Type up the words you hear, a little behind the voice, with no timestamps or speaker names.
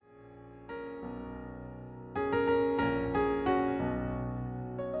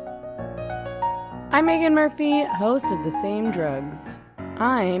I'm Megan Murphy, host of The Same Drugs.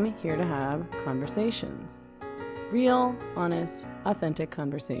 I'm here to have conversations. Real, honest, authentic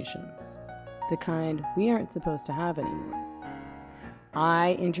conversations. The kind we aren't supposed to have anymore.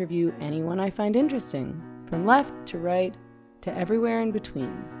 I interview anyone I find interesting, from left to right to everywhere in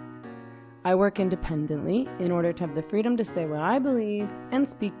between. I work independently in order to have the freedom to say what I believe and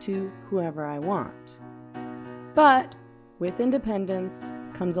speak to whoever I want. But with independence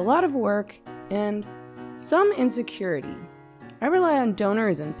comes a lot of work and some insecurity. I rely on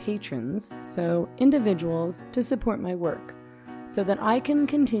donors and patrons, so individuals, to support my work, so that I can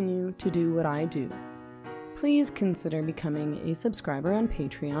continue to do what I do. Please consider becoming a subscriber on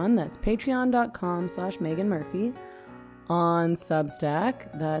Patreon. That's patreon.com/Megan Murphy. On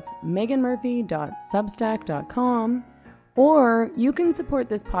Substack, that's meganmurphy.substack.com. Or you can support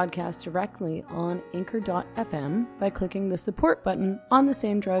this podcast directly on anchor.fm by clicking the support button on the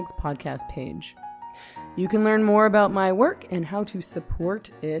Same Drugs podcast page. You can learn more about my work and how to support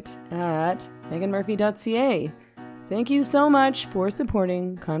it at meganmurphy.ca. Thank you so much for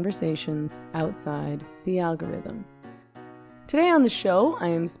supporting conversations outside the algorithm. Today on the show, I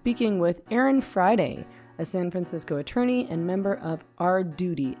am speaking with Erin Friday, a San Francisco attorney and member of Our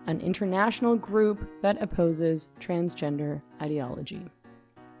Duty, an international group that opposes transgender ideology.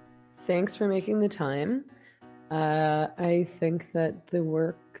 Thanks for making the time. I think that the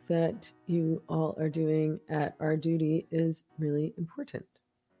work that you all are doing at Our Duty is really important.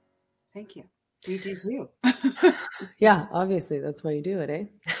 Thank you. You do too. Yeah, obviously that's why you do it, eh?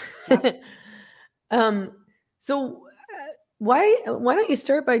 Yep. So why don't you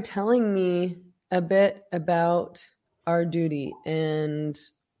start by telling me a bit about Our Duty and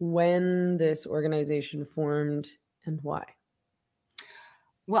when this organization formed and why?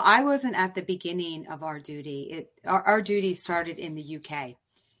 Well, I wasn't at the beginning of Our Duty. Our Duty started in the UK.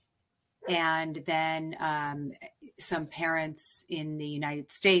 And then some parents in the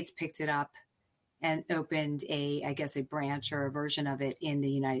United States picked it up and opened a branch or a version of it in the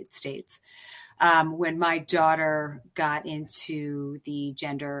United States. When my daughter got into the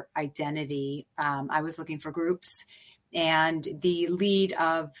gender identity, I was looking for groups, and the lead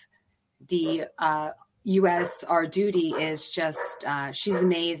of the U.S. Our Duty is just, she's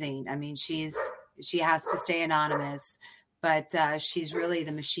amazing. I mean, she has to stay anonymous, but she's really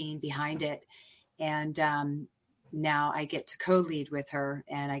the machine behind it. And now I get to co-lead with her,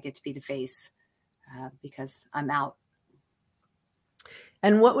 and I get to be the face because I'm out.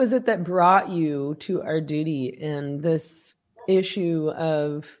 And what was it that brought you to Our Duty and this issue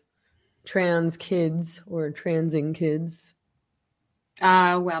of trans kids or transing kids?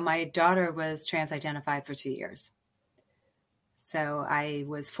 Well, my daughter was trans-identified for 2 years. So I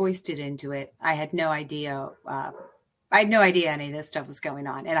was foisted into it. I had no idea. I had no idea any of this stuff was going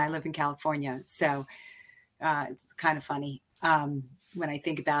on. And I live in California. So it's kind of funny when I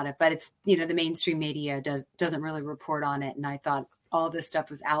think about it. But it's, the mainstream media doesn't really report on it. And I thought all this stuff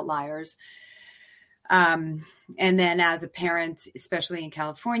was outliers. And then as a parent, especially in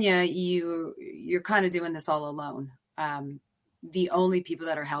California, you're kind of doing this all alone. The only people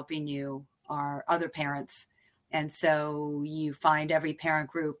that are helping you are other parents. And so you find every parent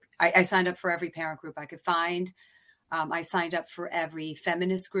group. I signed up for every parent group I could find. I signed up for every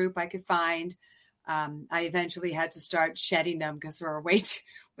feminist group I could find. I eventually had to start shedding them because there were way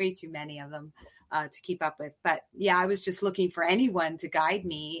too many of them to keep up with. But yeah, I was just looking for anyone to guide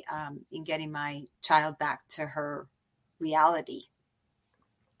me in getting my child back to her reality.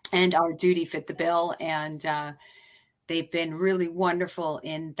 And Our Duty fit the bill. And they've been really wonderful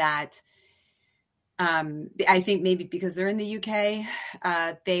in that. I think maybe because they're in the UK,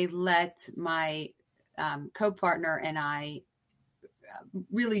 they let my co-partner and I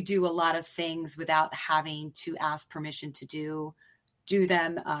really do a lot of things without having to ask permission to do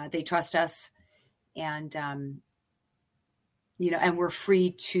them. They trust us, and and we're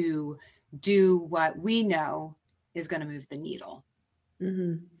free to do what we know is going to move the needle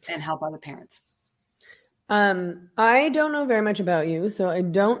and help other parents. I don't know very much about you, so I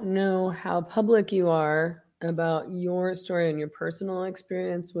don't know how public you are about your story and your personal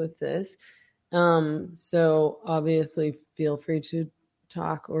experience with this. So obviously feel free to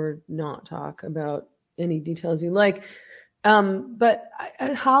talk or not talk about any details you like. But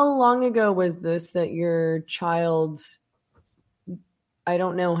how long ago was this that your child, I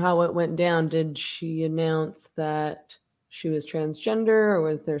don't know how it went down. Did she announce that she was transgender, or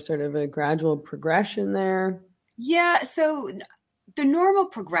was there sort of a gradual progression there? Yeah. So the normal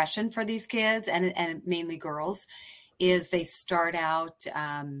progression for these kids and mainly girls is they start out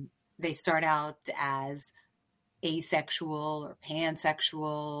as asexual or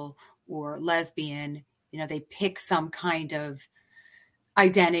pansexual or lesbian, they pick some kind of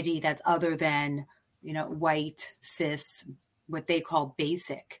identity that's other than, white, cis, what they call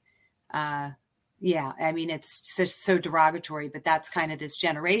basic. Yeah, I mean, it's just so derogatory, but that's kind of this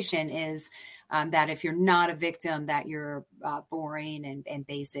generation is that if you're not a victim, that you're boring and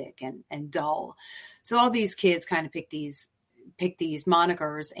basic and dull. So all these kids kind of pick these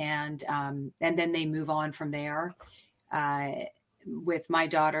monikers, and then they move on from there. With my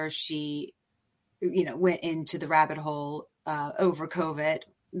daughter, she, went into the rabbit hole over COVID,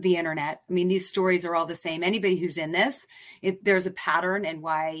 the internet. I mean, these stories are all the same. Anybody who's in this, there's a pattern, and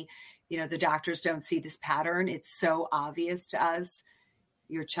why, the doctors don't see this pattern. It's so obvious to us.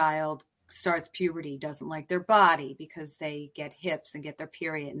 Your child starts puberty, doesn't like their body because they get hips and get their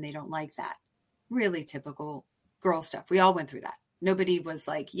period, and they don't like that. Really typical girl stuff. We all went through that. Nobody was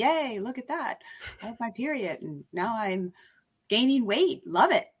like, yay, look at that. I have my period, and now I'm gaining weight.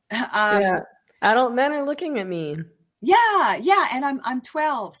 Love it. Yeah. Adult men are looking at me. Yeah. And I'm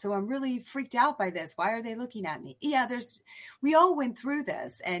 12. So I'm really freaked out by this. Why are they looking at me? Yeah. We all went through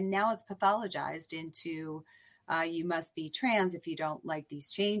this, and now it's pathologized into, you must be trans if you don't like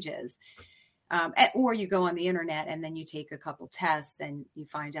these changes. Or you go on the internet and then you take a couple tests and you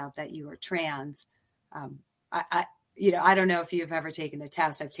find out that you are trans. I don't know if you've ever taken the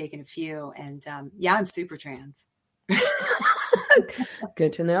test. I've taken a few, and I'm super trans.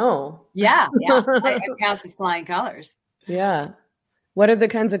 Good to know. Yeah. I pass with flying colors. Yeah. What are the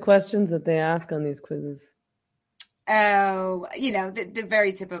kinds of questions that they ask on these quizzes? Oh, the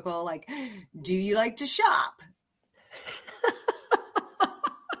very typical, like, do you like to shop?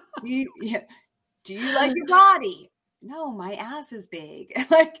 do you like your body? No, my ass is big.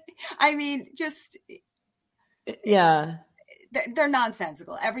 Just, yeah, they're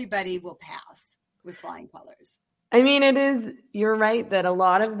nonsensical. Everybody will pass with flying colors. I mean, you're right that a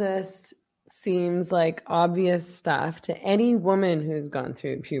lot of this seems like obvious stuff to any woman who's gone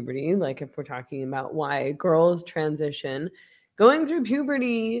through puberty. Like if we're talking about why girls transition, going through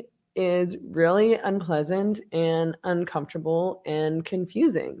puberty is really unpleasant and uncomfortable and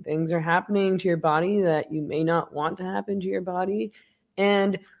confusing. Things are happening to your body that you may not want to happen to your body.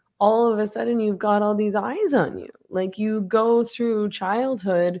 And all of a sudden you've got all these eyes on you. Like you go through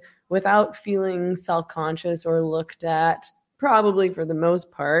childhood without feeling self-conscious or looked at, probably for the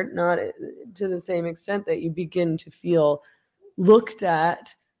most part, not to the same extent that you begin to feel looked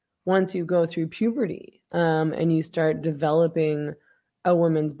at once you go through puberty, and you start developing a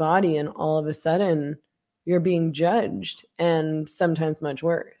woman's body, and all of a sudden you're being judged, and sometimes much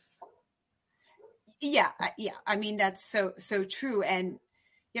worse. Yeah. I mean, that's so true. And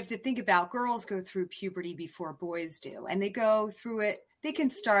you have to think about, girls go through puberty before boys do, and they go through it. They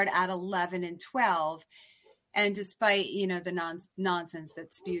can start at 11 and 12. And despite, the nonsense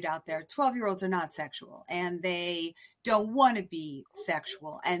that's spewed out there, 12-year-olds are not sexual, and they don't want to be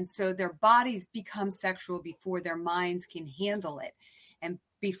sexual. And so their bodies become sexual before their minds can handle it, and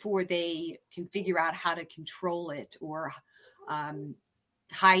before they can figure out how to control it or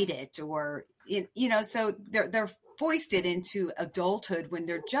hide it, or, so they're foisted into adulthood when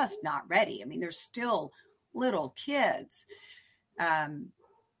they're just not ready. I mean, they're still little kids.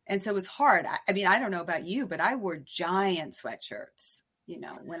 And so it's hard. I mean, I don't know about you, but I wore giant sweatshirts,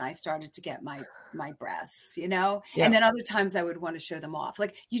 when I started to get my breasts, Yeah. And then other times I would want to show them off.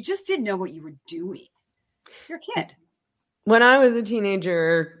 Like, you just didn't know what you were doing. You're a kid. When I was a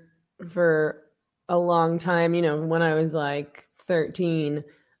teenager for a long time, when I was like 13,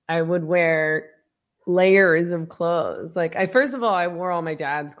 I would wear layers of clothes. Like first of all, I wore all my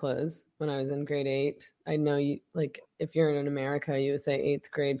dad's clothes when I was in grade 8. I know you, like, if you're in America, you would say 8th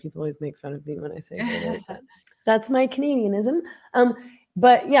grade. People always make fun of me when I say grade 8. That's my Canadianism.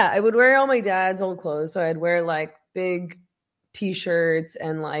 But yeah, I would wear all my dad's old clothes. So I'd wear like big t-shirts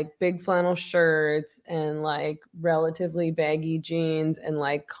and like big flannel shirts and like relatively baggy jeans and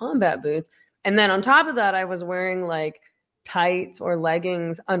like combat boots. And then on top of that, I was wearing like tights or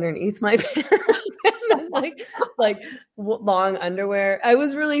leggings underneath my pants. like long underwear. I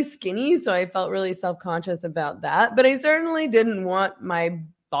was really skinny, so I felt really self-conscious about that. But I certainly didn't want my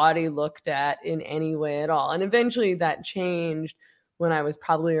body looked at in any way at all. And eventually that changed when I was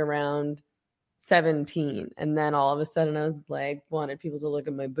probably around 17. And then all of a sudden I was like, wanted people to look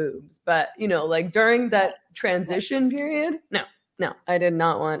at my boobs. But, like during that transition period, no, I did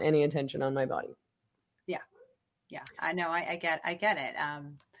not want any attention on my body. Yeah, I know. I get it.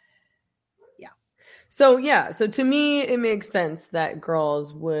 So to me, it makes sense that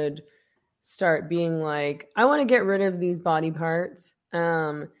girls would start being like, I want to get rid of these body parts.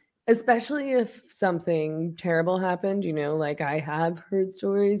 Especially if something terrible happened, like I have heard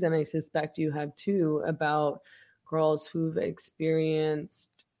stories, and I suspect you have too, about girls who've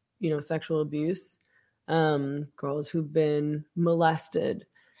experienced, sexual abuse, girls who've been molested,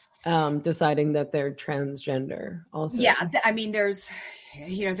 deciding that they're transgender also. Yeah. I mean, there's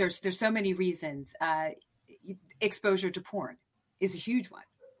so many reasons. Exposure to porn is a huge one.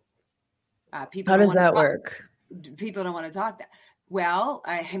 How does that work? People don't want to talk that. Well,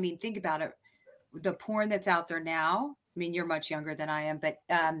 I mean, think about it. The porn that's out there now, I mean, you're much younger than I am, but,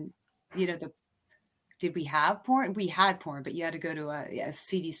 did we have porn? We had porn, but you had to go to a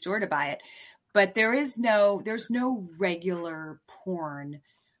CD store to buy it. But there's no regular porn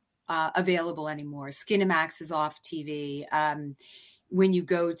available anymore. Skinemax is off TV. When you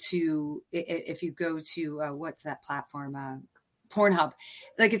go to, if you go to, what's that platform? Pornhub,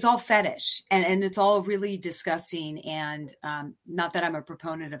 like it's all fetish and it's all really disgusting. And not that I'm a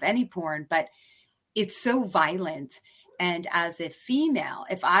proponent of any porn, but it's so violent. And as a female,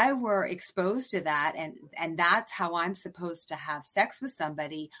 if I were exposed to that and that's how I'm supposed to have sex with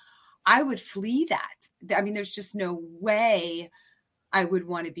somebody, I would flee that. I mean, there's just no way I would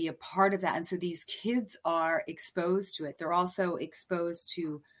want to be a part of that. And so these kids are exposed to it. They're also exposed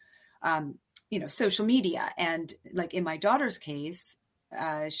to, social media. And like in my daughter's case,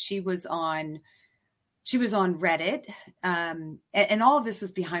 she was on Reddit. And all of this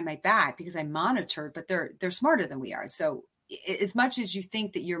was behind my back because I monitored, but they're smarter than we are. So as much as you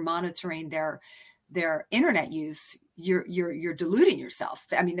think that you're monitoring their internet use, you're deluding yourself.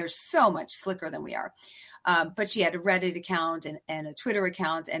 I mean, they're so much slicker than we are. But she had a Reddit account and a Twitter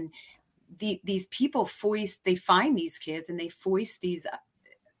account, and these people they find these kids and they foist these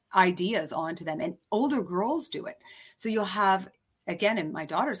ideas onto them, and older girls do it. So you'll have, again, in my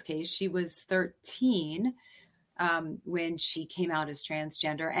daughter's case, she was 13 when she came out as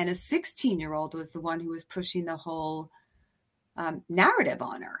transgender, and a 16-year-old was the one who was pushing the whole narrative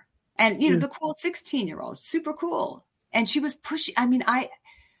on her. And, the cool 16-year-old, super cool. And she was pushing. I mean, I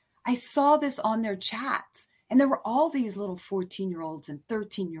saw this on their chats, and there were all these little 14-year-olds and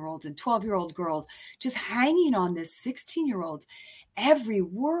 13-year-olds and 12-year-old girls just hanging on this 16-year-old's every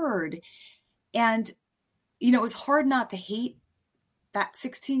word. And, it was hard not to hate that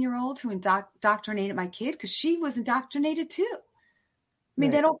 16-year-old who indoctrinated my kid, because she was indoctrinated too. I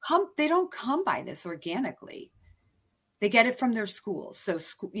mean, right. They don't come by this organically. They get it from their schools. So,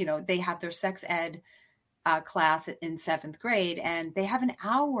 they have their sex ed class in 7th grade, and they have an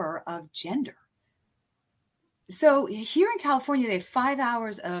hour of gender. So here in California, they have 5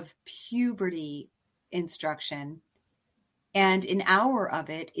 hours of puberty instruction, and an hour of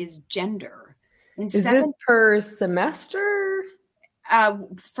it is gender. Is this per semester?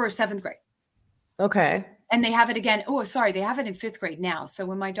 For 7th grade. Okay. And they have it again. Oh, sorry. They have it in 5th grade now. So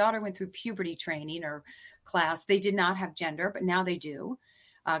when my daughter went through puberty training or class, they did not have gender, but now they do,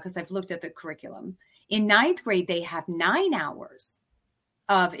 because I've looked at the curriculum. In 9th grade, they have 9 hours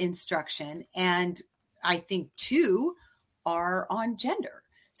of instruction, and I think 2 are on gender.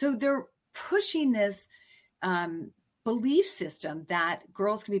 So they're pushing this belief system that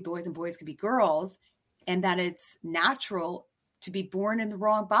girls can be boys and boys can be girls, and that it's natural to be born in the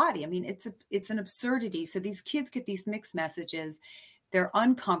wrong body. I mean, it's an absurdity. So these kids get these mixed messages. They're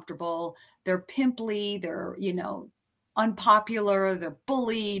uncomfortable. They're pimply. They're, unpopular. They're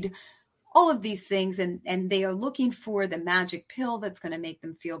bullied. All of these things. And they are looking for the magic pill that's going to make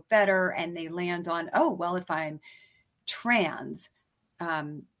them feel better. And they land on, oh, well, if I'm trans,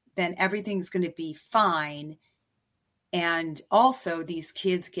 then everything's going to be fine. And also these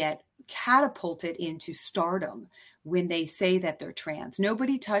kids get catapulted into stardom when they say that they're trans.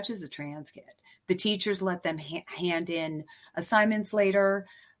 Nobody touches a trans kid. The teachers let them hand in assignments later.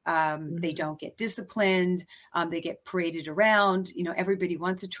 They don't get disciplined. They get paraded around. Everybody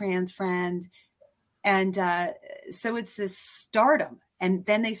wants a trans friend. And so it's this stardom. And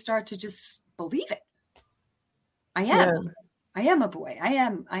then they start to just believe it. I am a boy. I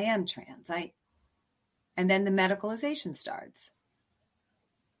am trans. And then the medicalization starts.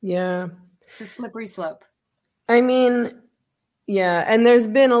 Yeah. It's a slippery slope. I mean, yeah. And there's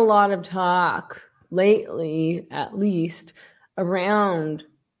been a lot of talk lately, at least, around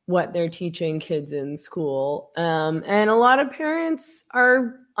what they're teaching kids in school. And a lot of parents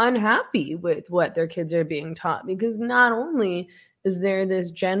are unhappy with what their kids are being taught, because not only is there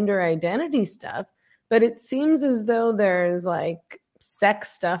this gender identity stuff, but it seems as though there's like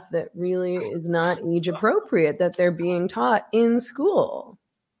sex stuff that really is not age appropriate that they're being taught in school.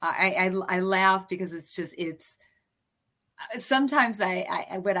 I laugh because it's sometimes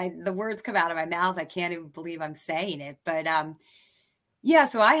when the words come out of my mouth, I can't even believe I'm saying it. But Yeah.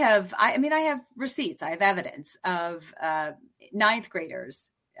 So I have receipts. I have evidence of ninth graders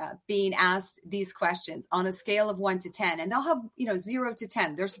being asked these questions on a scale of 1 to 10, and they'll have, 0 to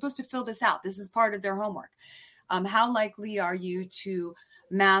 10. They're supposed to fill this out. This is part of their homework. How likely are you to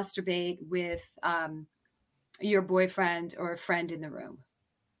masturbate with your boyfriend or a friend in the room?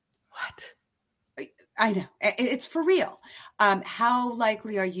 What? I know. It's for real. How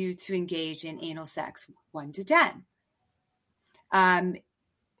likely are you to engage in anal sex? 1 to 10.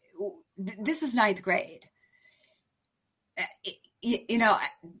 This is ninth grade.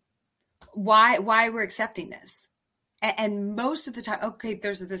 Why we're accepting this? And most of the time, okay,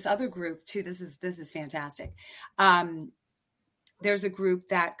 there's this other group too. This is fantastic. There's a group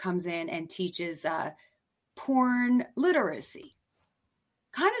that comes in and teaches porn literacy.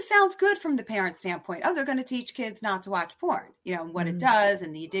 Kind of sounds good from the parent standpoint. Oh, they're going to teach kids not to watch porn, and what it does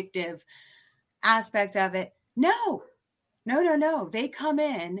and the addictive aspect of it. No. They come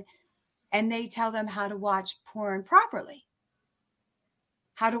in and they tell them how to watch porn properly,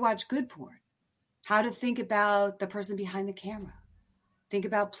 how to watch good porn, how to think about the person behind the camera, think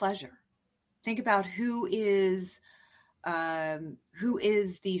about pleasure, think about who is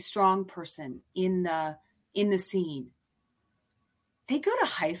the strong person in the scene. They go to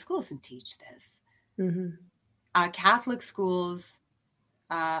high schools and teach this. Mm-hmm. Catholic schools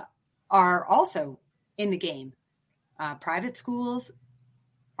are also in the game. Private schools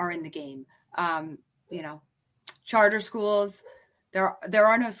are in the game. Charter schools, there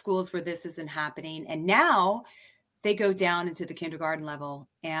are no schools where this isn't happening. And now they go down into the kindergarten level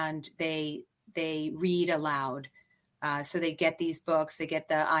and they read aloud. So they get these books. They get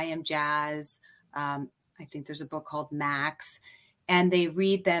the I Am Jazz. I think there's a book called Max. And they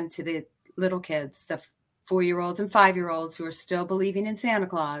read them to the little kids, the 4-year-olds and 5-year-olds who are still believing in Santa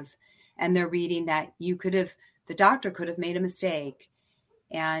Claus. And they're reading that the doctor could have made a mistake.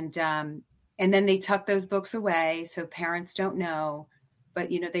 And then they tuck those books away so parents don't know. But,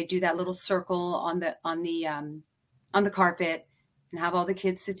 they do that little circle on the carpet and have all the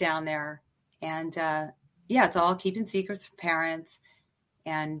kids sit down there. And it's all keeping secrets from parents.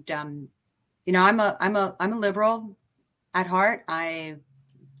 And, I'm a liberal at heart. I'm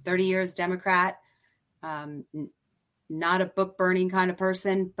 30 years Democrat, not a book burning kind of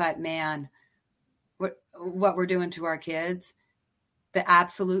person, but man, what we're doing to our kids, the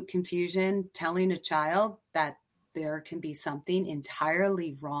absolute confusion, telling a child that there can be something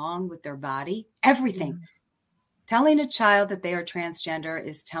entirely wrong with their body, everything. Mm-hmm. Telling a child that they are transgender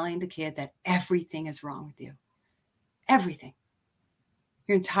is telling the kid that everything is wrong with you. Everything.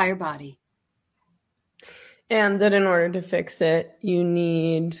 Your entire body. And that in order to fix it, you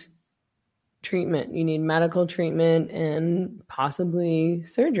need treatment. You need medical treatment and possibly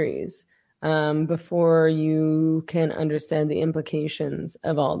surgeries before you can understand the implications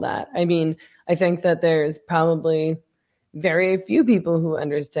of all that. I mean, I think that there's probably very few people who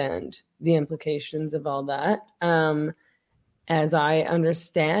understand the implications of all that. As I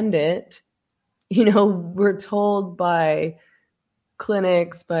understand it, we're told by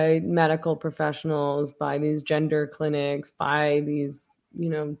clinics, by medical professionals, by these gender clinics, by these,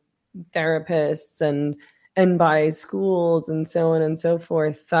 therapists and by schools and so on and so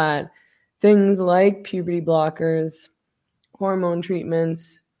forth, that things like puberty blockers, hormone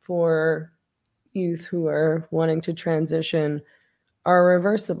treatments for youth who are wanting to transition are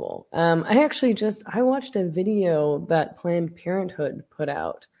reversible. I watched a video that Planned Parenthood put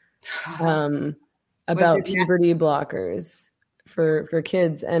out about puberty blockers for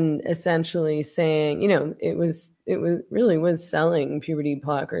kids, and essentially saying, it was really was selling puberty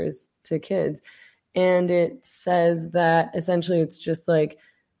blockers to kids. And it says that essentially it's just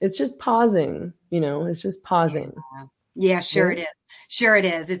pausing, it's just pausing. Yeah, sure. Yeah. It is. Sure it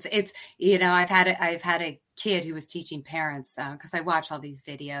is. It's, I've had a kid who was teaching parents, cause I watch all these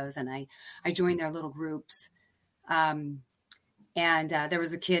videos and I join their little groups. And there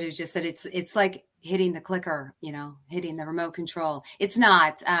was a kid who just said, it's like hitting the clicker, hitting the remote control. It's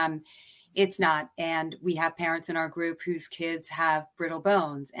not. And we have parents in our group whose kids have brittle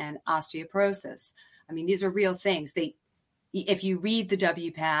bones and osteoporosis. I mean, these are real things. If you read the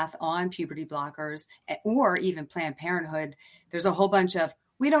WPATH on puberty blockers or even Planned Parenthood, there's a whole bunch of,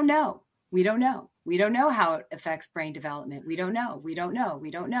 we don't know. We don't know how it affects brain development. We don't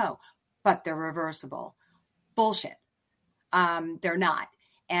know, but they're reversible. Bullshit. They're not.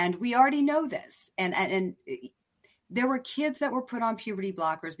 And we already know this. And there were kids that were put on puberty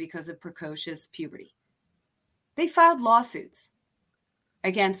blockers because of precocious puberty. They filed lawsuits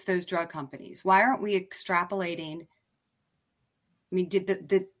against those drug companies. Why aren't we extrapolating? I mean,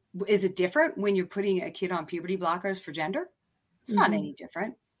 is it different when you're putting a kid on puberty blockers for gender? It's not any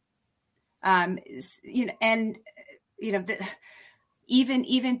different.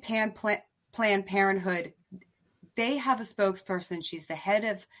 Even Planned Parenthood, they have a spokesperson. She's the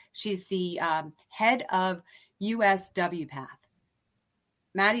head of US WPATH,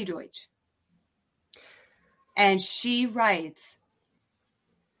 Maddie Deutsch. And she writes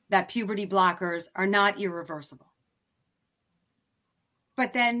that puberty blockers are not irreversible.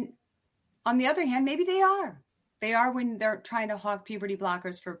 But then, on the other hand, maybe they are. They are when they're trying to hawk puberty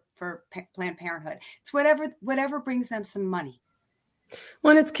blockers for Planned Parenthood. It's whatever brings them some money.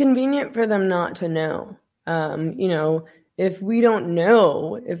 Well, it's convenient for them not to know. If we don't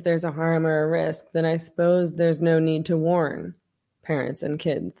know if there's a harm or a risk, then I suppose there's no need to warn parents and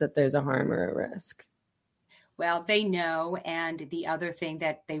kids that there's a harm or a risk. Well, they know. And the other thing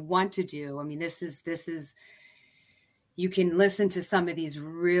that they want to do, I mean, this is, you can listen to some of these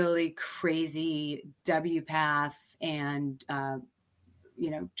really crazy WPATH and,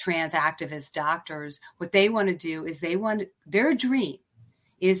 trans activist doctors. What they want to do is their dream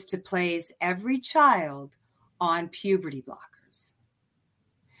is to place every child on puberty blockers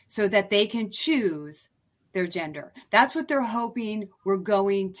so that they can choose their gender. That's what they're hoping we're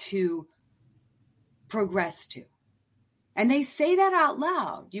going to progress to. And they say that out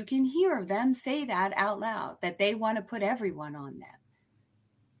loud. You can hear them say that out loud, that they want to put everyone on them.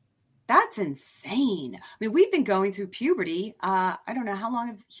 That's insane. I mean, we've been going through puberty. I don't know, how long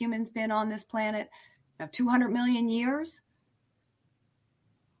have humans been on this planet? 200 million years?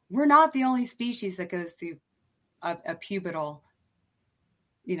 We're not the only species that goes through a pubertal,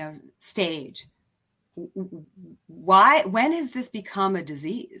 stage. Why? When has this become a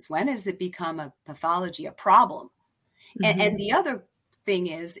disease? When has it become a pathology, a problem? Mm-hmm. And the other thing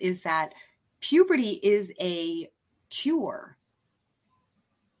is that puberty is a cure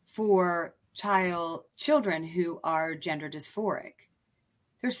for children who are gender dysphoric.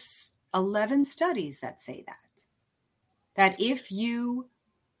 There's 11 studies that say that if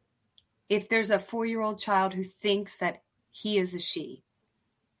there's a 4-year-old child who thinks that he is a she,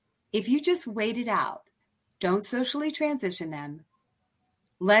 if you just wait it out, don't socially transition them,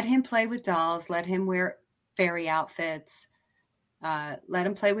 let him play with dolls, let him wear fairy outfits, let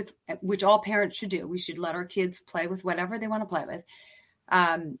him play with, which all parents should do. We should let our kids play with whatever they want to play with.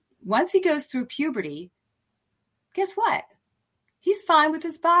 Once he goes through puberty, guess what? He's fine with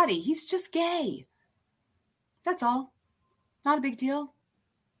his body. He's just gay. That's all. Not a big deal.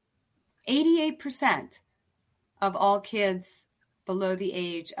 88% of all kids below the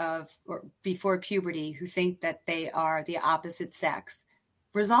age of or before puberty who think that they are the opposite sex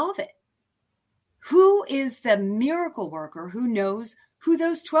resolve it. Who is the miracle worker who knows who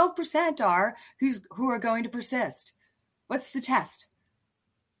those 12% are who are going to persist? What's the test?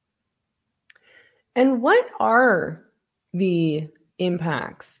 And what are the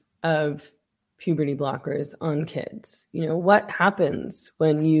impacts of puberty blockers on kids? What happens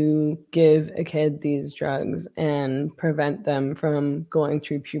when you give a kid these drugs and prevent them from going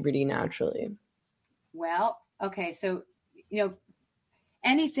through puberty naturally? Well, okay. So,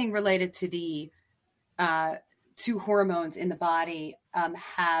 anything related to the two hormones in the body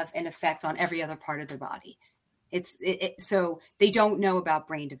have an effect on every other part of their body. So they don't know about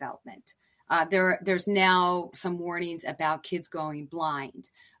brain development. There's now some warnings about kids going blind,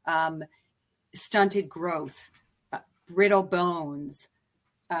 stunted growth, brittle bones,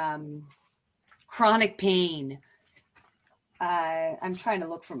 chronic pain. I'm trying to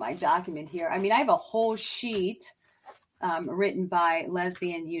look for my document here. I mean, I have a whole sheet written by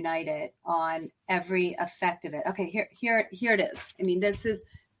Lesbian United on every effect of it. Okay, here it is. I mean, this is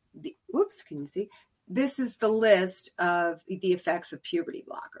can you see? This is the list of the effects of puberty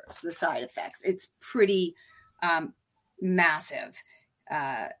blockers, the side effects. It's pretty massive.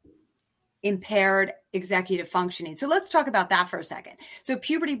 Impaired executive functioning. So let's talk about that for a second. So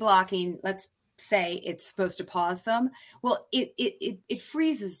puberty blocking, let's say it's supposed to pause them. Well, it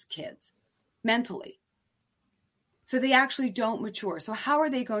freezes kids mentally. So they actually don't mature. So how are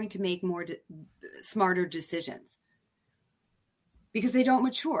they going to make more smarter decisions? Because they don't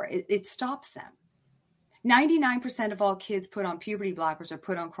mature. It stops them. 99% of all kids put on puberty blockers are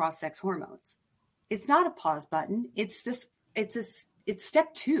put on cross-sex hormones. It's not a pause button. It's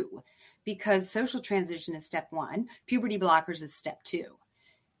step 2, because social transition is step 1. Puberty blockers is step 2.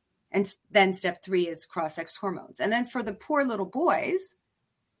 And then step 3 is cross-sex hormones. And then for the poor little boys,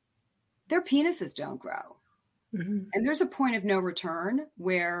 their penises don't grow. Mm-hmm. And there's a point of no return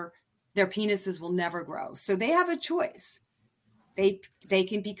where their penises will never grow. So they have a choice. They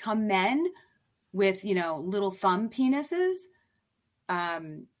can become men with, little thumb penises,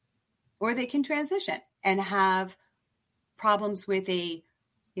 or they can transition and have problems with a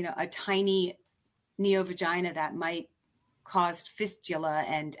tiny neovagina that might cause fistula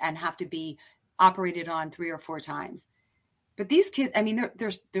and have to be operated on 3 or 4 times. But these kids, I mean,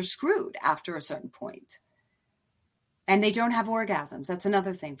 they're screwed after a certain point. And they don't have orgasms. That's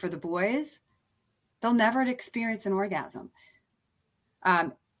another thing. For the boys, they'll never experience an orgasm.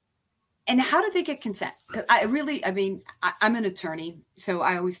 And how do they get consent? Because I'm an attorney, so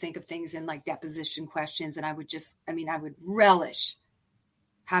I always think of things in like deposition questions. And I would relish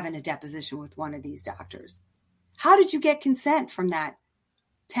having a deposition with one of these doctors. How did you get consent from that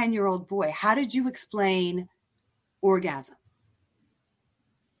 10-year-old boy? How did you explain orgasm?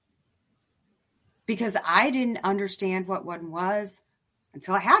 Because I didn't understand what one was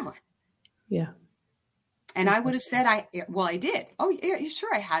until I had one. Yeah. And I would have said, I did. Oh, yeah,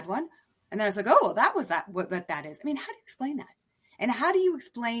 sure, I had one. And then I was like, oh, well, what that is. I mean, how do you explain that? And how do you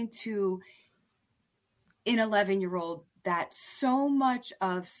explain to an 11-year-old that so much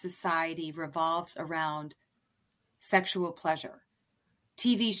of society revolves around sexual pleasure,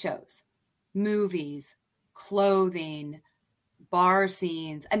 TV shows, movies, clothing, bar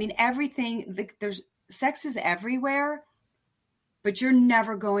scenes. I mean, everything, there's sex is everywhere, but you're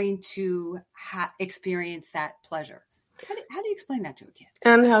never going to experience that pleasure. How do you explain that to a kid?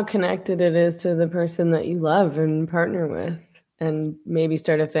 And how connected it is to the person that you love and partner with and maybe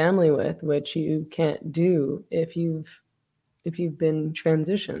start a family with, which you can't do if you've been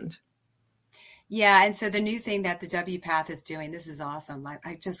transitioned. Yeah. And so the new thing that the WPATH is doing, this is awesome. I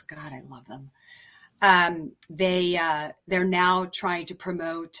love them. They're now trying to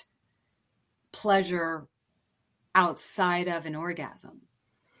promote pleasure outside of an orgasm.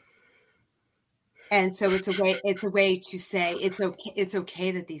 And so it's a way to say it's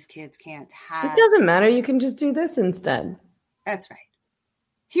okay that these kids can't have. It doesn't matter. You can just do this instead. That's right.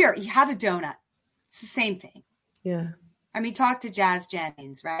 Here, you have a donut. It's the same thing. Yeah. I mean, talk to Jazz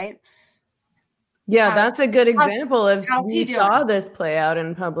Jennings, right? Yeah, that's a good example of we saw doing? This play out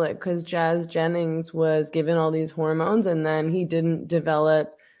in public because Jazz Jennings was given all these hormones and then he didn't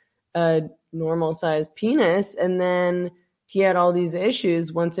develop a normal sized penis. And then he had all these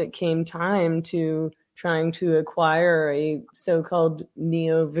issues once it came time to trying to acquire a so-called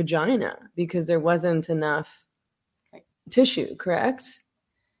neovagina because there wasn't enough tissue, correct?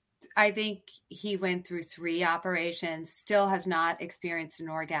 I think he went through 3 operations, still has not experienced an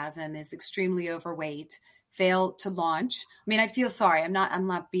orgasm, is extremely overweight, failed to launch. I mean, I feel sorry. I'm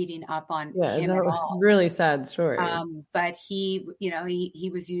not beating up on him at all. A really sad story. But he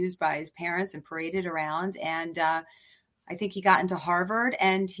was used by his parents and paraded around. And I think he got into Harvard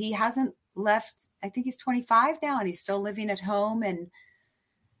and he hasn't left. I think he's 25 now and he's still living at home. And,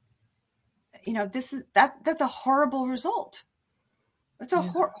 that's a horrible result. It's a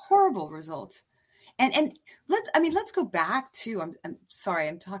horrible result. And let's go back to, I'm sorry,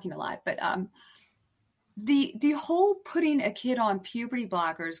 I'm talking a lot, but the whole putting a kid on puberty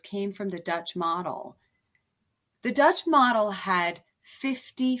blockers came from the Dutch model. The Dutch model had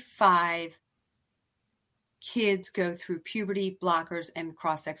 55 kids go through puberty blockers and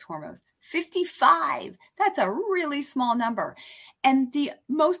cross-sex hormones. 55. That's a really small number. And the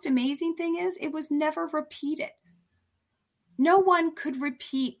most amazing thing is it was never repeated. No one could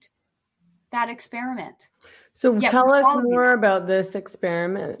repeat that experiment. So tell us more about this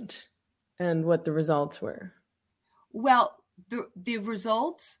experiment and what the results were. Well, the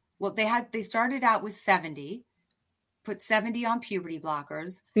results, they started out with 70, put 70 on puberty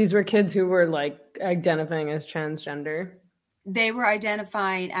blockers. These were kids who were like identifying as transgender. They were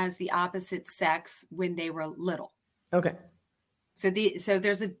identifying as the opposite sex when they were little. Okay. So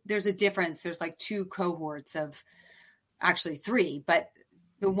there's a difference. There's like 2 cohorts of, actually 3, but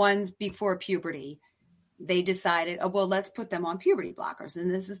the ones before puberty, they decided, let's put them on puberty blockers. And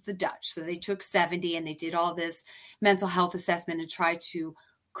this is the Dutch. So they took 70 and they did all this mental health assessment and tried to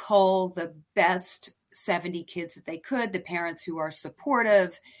cull the best 70 kids that they could, the parents who are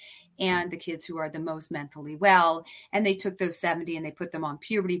supportive and the kids who are the most mentally well. And they took those 70 and they put them on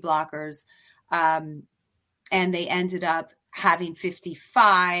puberty blockers. And they ended up having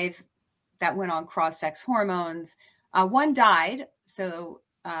 55 that went on cross-sex hormones. One died. So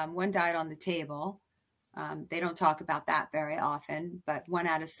one died on the table. They don't talk about that very often, but 1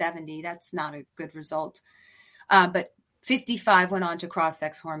 out of 70, that's not a good result. But 55 went on to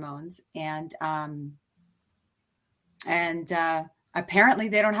cross-sex hormones. And apparently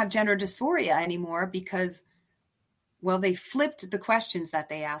they don't have gender dysphoria anymore because, they flipped the questions that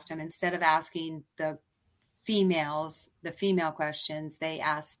they asked them. Instead of asking the female questions, they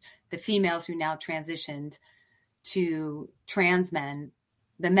asked the females who now transitioned to trans men,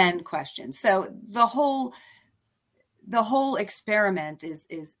 the men questions. So the whole the whole experiment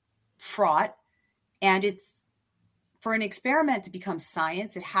is fraught, and it's, for an experiment to become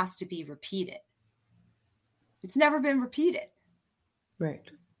science, it has to be repeated. It's never been repeated. Right.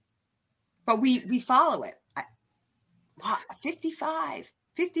 But we follow it.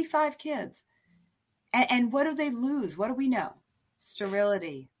 55 kids. And what do they lose? What do we know?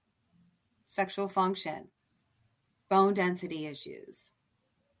 Sterility, sexual function, bone density issues.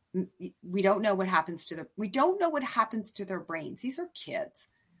 We don't know what happens to their brains. These are kids.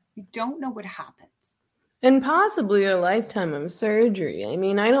 We don't know what happens. And possibly a lifetime of surgery. I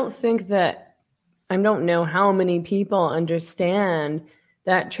mean, I don't know how many people understand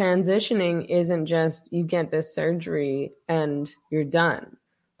that transitioning isn't just you get this surgery and you're done.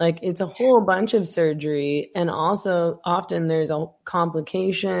 Like, it's a whole bunch of surgery, and also often there's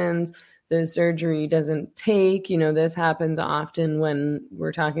complications. The surgery doesn't take, this happens often when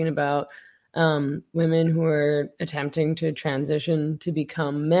we're talking about women who are attempting to transition to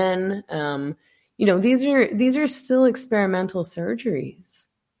become men. These are still experimental surgeries.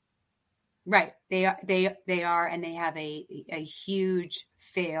 Right. They are, and they have a huge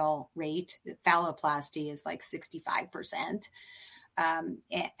fail rate. Phalloplasty is like 65%.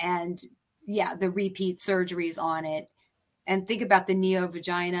 And yeah, the repeat surgeries on it. And think about the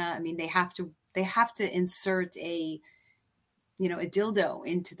neovagina. I mean, they have to insert a dildo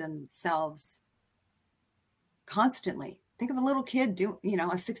into themselves constantly. Think of a little kid a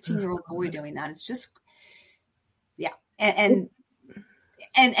 16-year-old boy doing that. It's just, yeah. And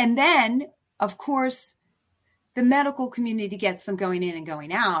then, of course, the medical community gets them going in and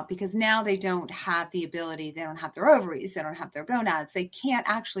going out, because now they don't have the ability. They don't have their ovaries. They don't have their gonads. They can't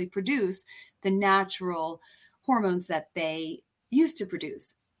actually produce the natural hormones that they used to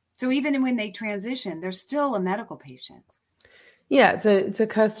produce. So even when they transition, they're still a medical patient. Yeah, it's a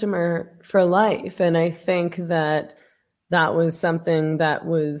customer for life. And I think that was something that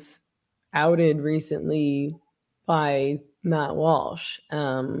was outed recently by Matt Walsh.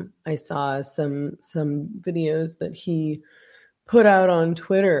 I saw some videos that he put out on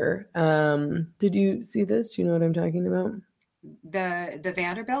Twitter. Did you see this? Do you know what I'm talking about? The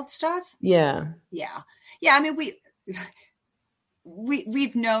Vanderbilt stuff? Yeah. Yeah. I mean,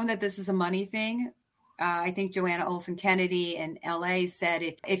 we've known that this is a money thing. I think Joanna Olson Kennedy in LA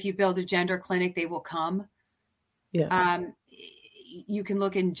said, if you build a gender clinic, they will come. Yeah. You can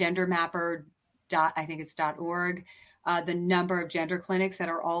look in gendermapper. I think it's .org. The number of gender clinics that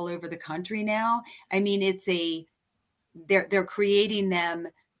are all over the country now. I mean, they're creating them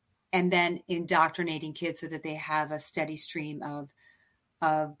and then indoctrinating kids so that they have a steady stream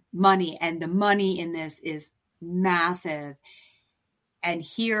of money. And the money in this is massive. And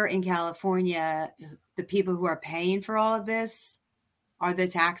here in California, the people who are paying for all of this are the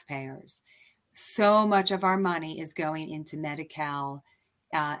taxpayers. So much of our money is going into Medi-Cal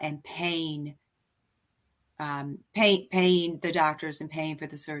and paying the doctors and paying for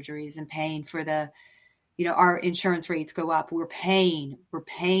the surgeries and paying for our insurance rates go up. We're paying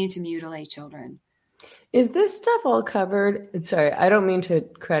to mutilate children. Is this stuff all covered? Sorry, I don't mean to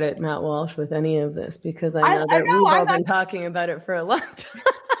credit Matt Walsh with any of this, because I know we've all been talking about it for a long time.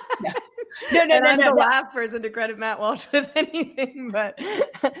 No, I'm the last person to credit Matt Walsh with anything, but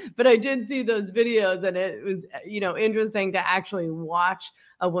I did see those videos, and it was, interesting to actually watch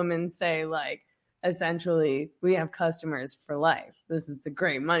a woman say, like, essentially, we have customers for life. This is a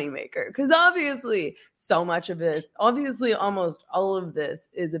great moneymaker. Because obviously, almost all of this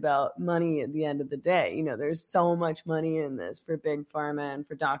is about money at the end of the day. There's so much money in this for big pharma and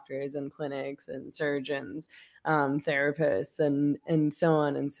for doctors and clinics and surgeons, therapists, and so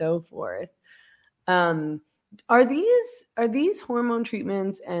on and so forth. Are these hormone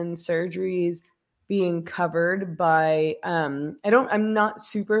treatments and surgeries being covered by, I'm not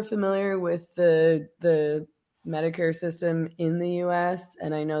super familiar with the Medicare system in the US,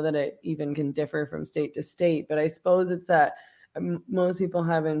 and I know that it even can differ from state to state, but I suppose it's that most people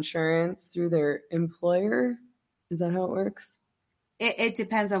have insurance through their employer. Is that how it works? It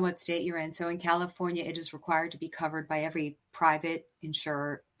depends on what state you're in. So in California, it is required to be covered by every private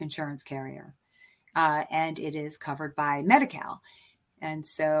insurance carrier, and it is covered by Medi-Cal. And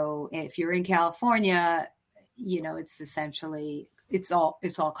so if you're in California, it's essentially, it's all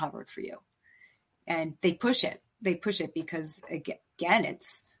covered for you. And they push it because, again,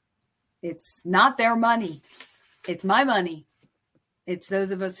 it's not their money. It's my money. It's those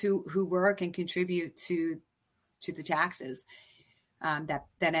of us who work and contribute to the taxes that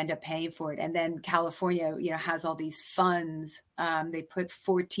end up paying for it. And then California, has all these funds. They put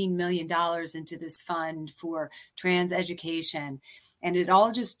 $14 million into this fund for trans education. And it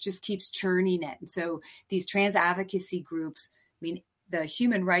all just keeps churning it. And so these trans advocacy groups, I mean, the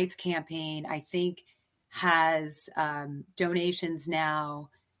Human Rights Campaign, I think, has donations now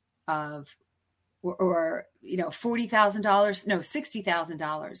of or $40,000, no, $60,000.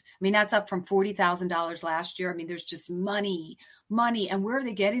 I mean, that's up from $40,000 last year. I mean, there's just money. And where are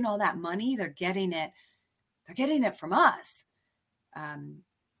they getting all that money? They're getting it from us. They're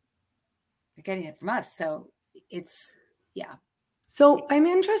getting it from us. So it's, yeah. So I'm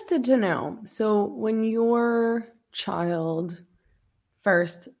interested to know, so when your child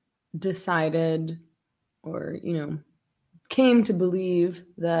first decided or, came to believe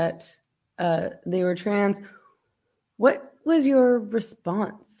that they were trans, what was your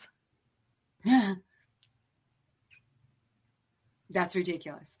response? That's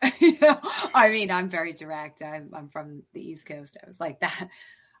ridiculous. I mean, I'm very direct. I'm from the East Coast. I was like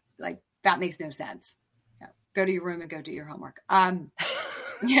that makes no sense. Go to your room and go do your homework. I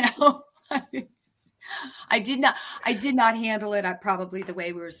did not handle it probably the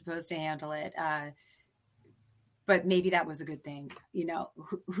way we were supposed to handle it. But maybe that was a good thing.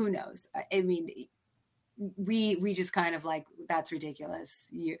 Who knows? I mean, we just kind of like, that's ridiculous.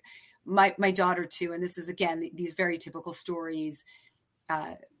 My daughter too. And this is, again, these very typical stories,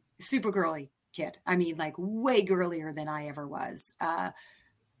 super girly kid. I mean, like way girlier than I ever was. I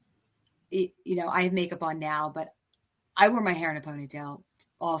have makeup on now, but I wore my hair in a ponytail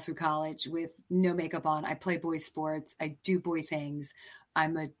all through college with no makeup on. I play boy sports. I do boy things.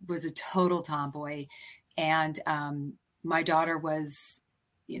 Was a total tomboy. And my daughter was,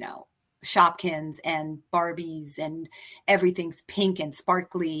 Shopkins and Barbies and everything's pink and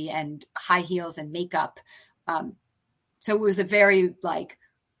sparkly and high heels and makeup. So it was a very like,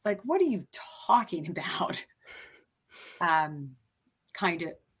 what are you talking about?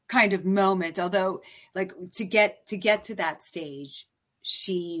 Kind of moment. Although, like, to get to that stage,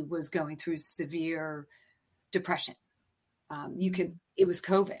 she was going through severe depression. It was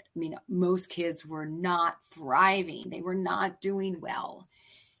COVID. I mean, most kids were not thriving. They were not doing well.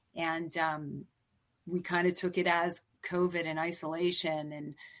 And we kind of took it as COVID and isolation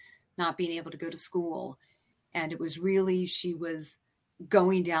and not being able to go to school. And it was really, she was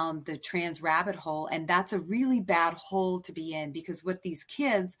going down the trans rabbit hole. And that's a really bad hole to be in, because what these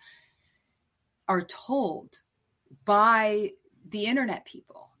kids are told by the internet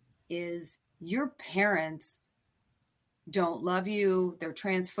people is your parents don't love you. They're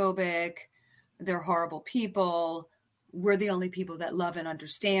transphobic. They're horrible people. We're the only people that love and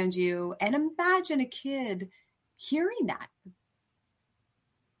understand you. And imagine a kid hearing that.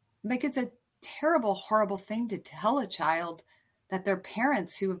 Like, it's a terrible, horrible thing to tell a child that their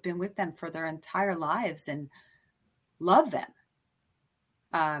parents who have been with them for their entire lives and love them,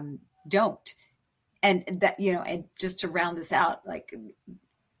 don't. And that, and just to round this out, like,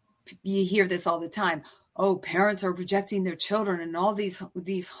 you hear this all the time. Oh, parents are rejecting their children and all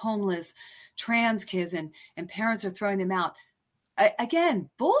these homeless trans kids and parents are throwing them out. Again,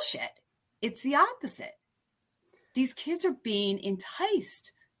 bullshit. It's the opposite. These kids are being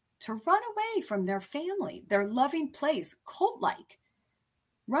enticed to run away from their family, their loving place, cult-like.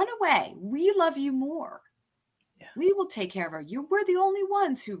 Run away. We love you more. Yeah. We will take care of you. We're the only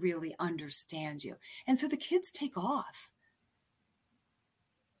ones who really understand you. And so the kids take off.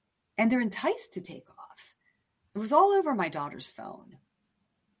 And they're enticed to take off. It was all over my daughter's phone.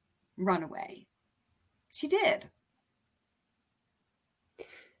 Run away. She did.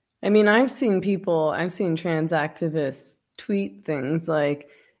 I mean, I've seen trans activists tweet things like,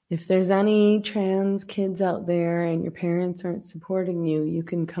 if there's any trans kids out there and your parents aren't supporting you, you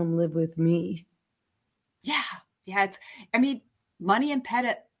can come live with me. Yeah. Yeah. Money and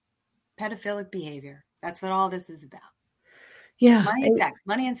pedophilic behavior. That's what all this is about. Yeah.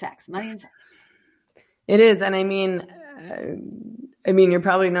 Money and sex. It is. And I mean, you're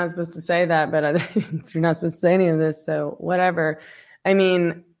probably not supposed to say that, but you're not supposed to say any of this. So whatever. I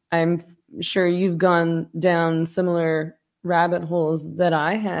mean, I'm sure you've gone down similar rabbit holes that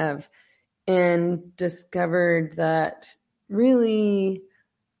I have and discovered that really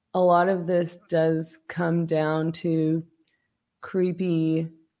a lot of this does come down to creepy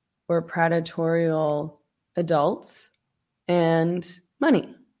or predatorial adults and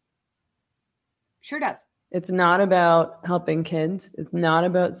money. Sure does. It's not about helping kids. It's not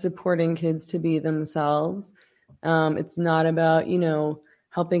about supporting kids to be themselves. It's not about,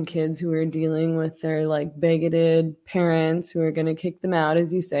 helping kids who are dealing with their like bigoted parents who are going to kick them out.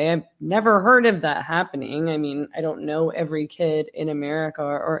 As you say, I've never heard of that happening. I mean, I don't know every kid in America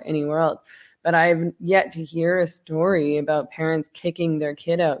or anywhere else, but I've yet to hear a story about parents kicking their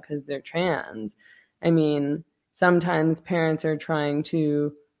kid out because they're trans. I mean, sometimes parents are trying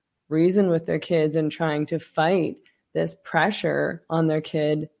to reason with their kids and trying to fight this pressure on their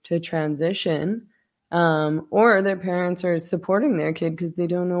kid to transition, or their parents are supporting their kid because they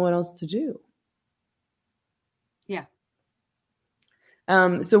don't know what else to do. Yeah.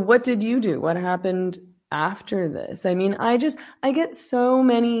 So what did you do? What happened after this? I mean, I get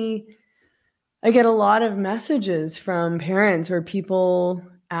a lot of messages from parents where people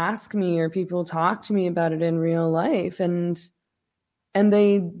ask me or people talk to me about it in real life, and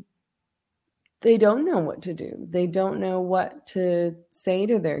they don't know what to do. They don't know what to say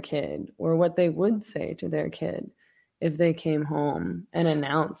to their kid or what they would say to their kid if they came home and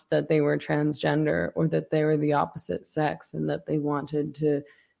announced that they were transgender or that they were the opposite sex and that they wanted to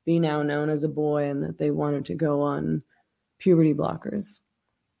be now known as a boy and that they wanted to go on puberty blockers.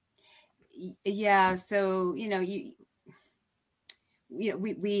 Yeah. So,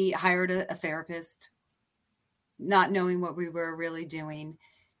 we hired a therapist, not knowing what we were really doing,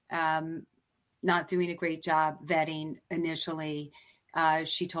 not doing a great job vetting initially.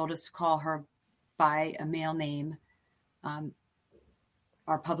 She told us to call her by a male name.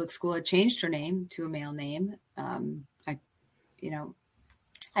 Our public school had changed her name to a male name.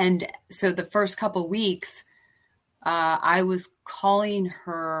 And so the first couple weeks, I was calling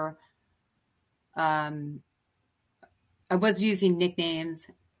her. I was using nicknames,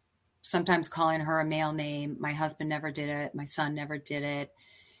 sometimes calling her a male name. My husband never did it. My son never did it.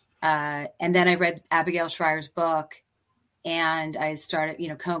 And then I read Abigail Schreier's book, and I started,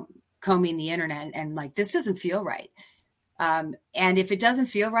 combing the internet and like, this doesn't feel right. And if it doesn't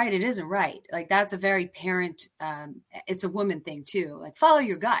feel right, it isn't right. Like, that's a very parent, it's a woman thing too. Like, follow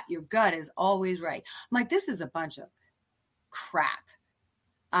your gut. Your gut is always right. I'm like, this is a bunch of crap.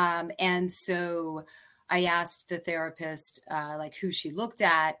 And so I asked the therapist, like, who she looked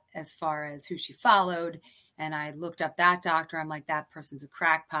at as far as who she followed. And I looked up that doctor. I'm like, that person's a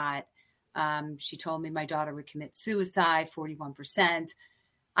crackpot. She told me my daughter would commit suicide, 41%.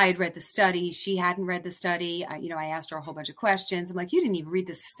 I had read the study. She hadn't read the study. I asked her a whole bunch of questions. I'm like, you didn't even read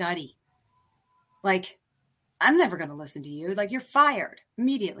the study. Like, I'm never going to listen to you. Like, you're fired,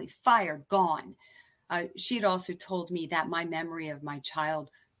 immediately fired, gone. She had also told me that my memory of my child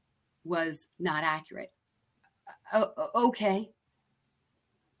was not accurate. Okay.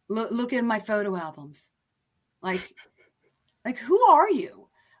 Look at my photo albums. Like, who are you?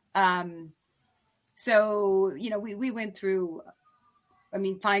 So, we went through,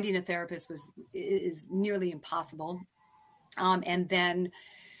 finding a therapist is nearly impossible. And then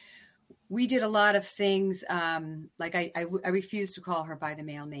we did a lot of things. Like I refused to call her by the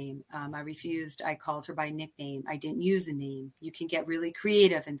male name. I called her by nickname. I didn't use a name. You can get really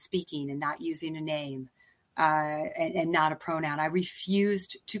creative in speaking and not using a name, and not a pronoun. I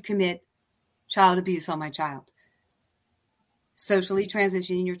refused to commit child abuse on my child. Socially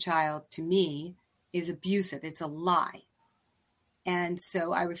transitioning your child, to me, is abusive. It's a lie. And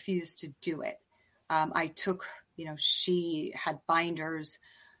so I refused to do it. I took, she had binders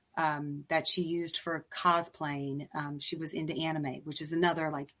that she used for cosplaying. She was into anime, which is another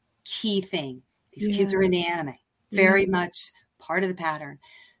like key thing. These kids are into anime, very much part of the pattern.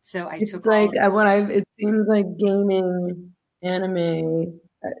 So I took like it seems like gaming, anime,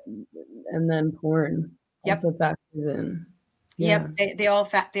 and then porn also factors in. Yep, they all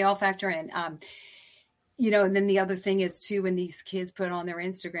factor in. And then the other thing is too, when these kids put on their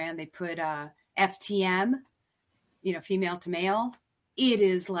Instagram, they put FTM, female to male. It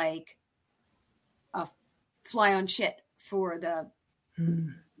is like a fly on shit for the,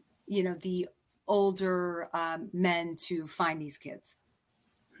 the older men to find these kids,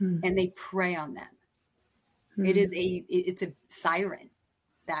 and they prey on them. It's a siren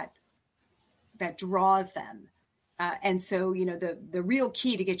that draws them. And so, the real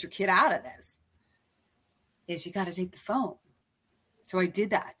key to get your kid out of this is you got to take the phone. So I did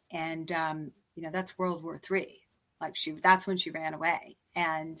that. And, that's World War III. Like that's when she ran away,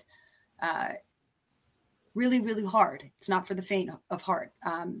 and really, really hard. It's not for the faint of heart.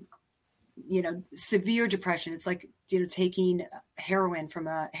 Severe depression. It's like, taking heroin from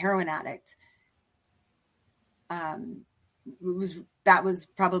a heroin addict. That was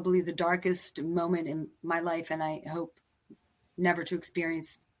probably the darkest moment in my life. And I hope never to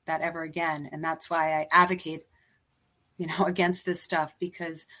experience that ever again. And that's why I advocate, against this stuff,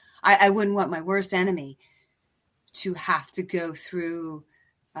 because I wouldn't want my worst enemy to have to go through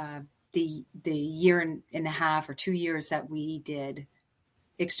the year and a half or 2 years that we did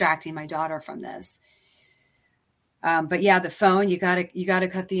extracting my daughter from this. But yeah, the phone, you gotta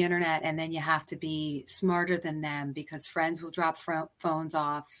cut the internet, and then you have to be smarter than them, because friends will drop phones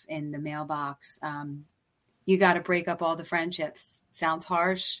off in the mailbox. You got to break up all the friendships. Sounds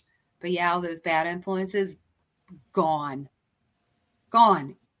harsh, but yeah, all those bad influences, gone.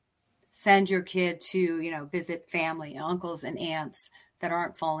 Send your kid to, visit family, uncles and aunts that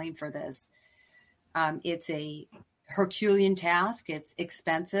aren't falling for this. It's a Herculean task. It's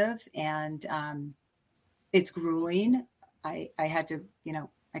expensive and it's grueling. I had to,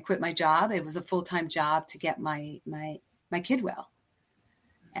 I quit my job. It was a full-time job to get my kid well.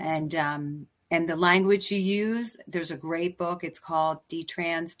 And the language you use, there's a great book. It's called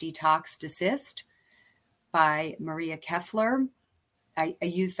Detrans, Detox, Desist by Maria Keffler. I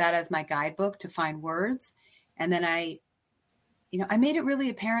use that as my guidebook to find words. And then I made it really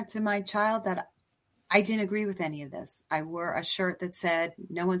apparent to my child that I didn't agree with any of this. I wore a shirt that said,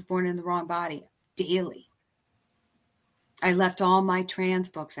 "No one's born in the wrong body," daily. I left all my trans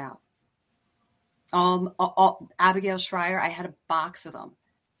books out. All Abigail Schreier, I had a box of them.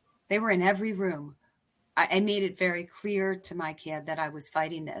 They were in every room. I made it very clear to my kid that I was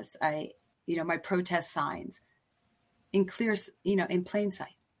fighting this. My protest signs in clear, in plain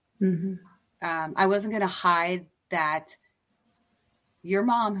sight. Mm-hmm. I wasn't going to hide that your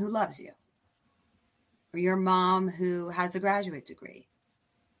mom who loves you, or your mom who has a graduate degree,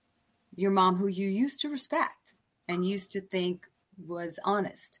 your mom who you used to respect and used to think was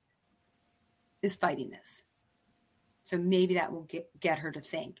honest, is fighting this. So maybe that will get her to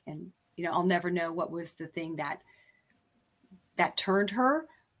think. And, I'll never know what was the thing that turned her,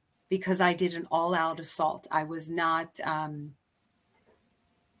 because I did an all-out assault. I was not, I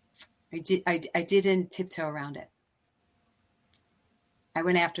didn't tiptoe around it. I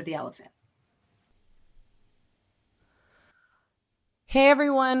went after the elephant. Hey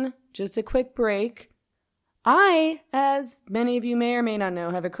everyone, just a quick break. I, as many of you may or may not know,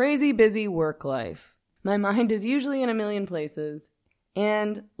 have a crazy busy work life. My mind is usually in a million places.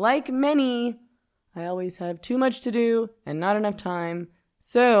 And like many, I always have too much to do and not enough time.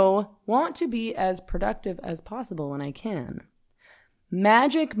 So want to be as productive as possible when I can.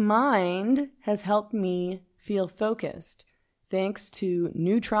 Magic Mind has helped me feel focused, thanks to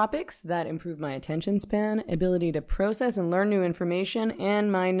nootropics that improve my attention span, ability to process and learn new information,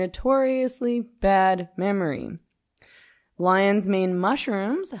 and my notoriously bad memory. Lion's mane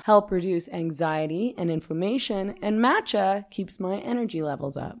mushrooms help reduce anxiety and inflammation, and matcha keeps my energy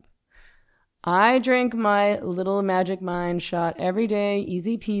levels up. I drink my little Magic Mind shot every day,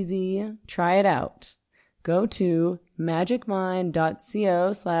 easy peasy. Try it out. Go to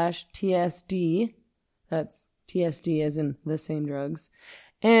magicmind.co/TSD. That's TSD as in the same drugs.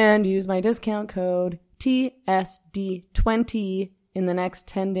 And use my discount code TSD20 in the next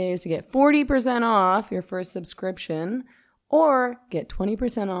 10 days to get 40% off your first subscription, or get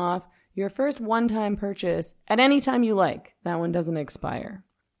 20% off your first one-time purchase at any time you like. That one doesn't expire.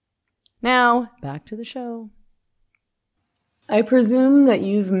 Now, back to the show. I presume that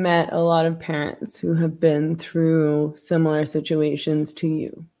you've met a lot of parents who have been through similar situations to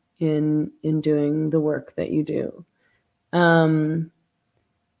you in doing the work that you do.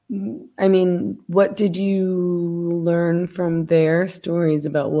 What did you learn from their stories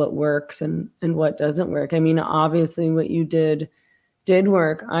about what works and what doesn't work? Obviously what you did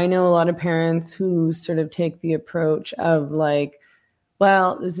work. I know a lot of parents who sort of take the approach of like,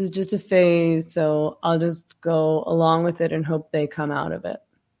 well, this is just a phase, so I'll just go along with it and hope they come out of it.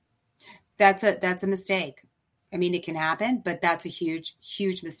 That's a mistake. It can happen, but that's a huge,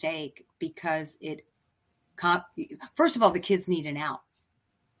 huge mistake, because first of all, the kids need an out.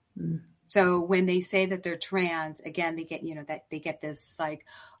 Mm. So when they say that they're trans, again, they get, that they get this like,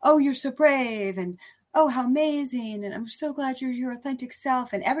 "Oh, you're so brave," and "Oh, how amazing," and "I'm so glad you're your authentic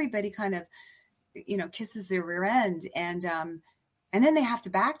self," and everybody kind of, kisses their rear end, and then they have to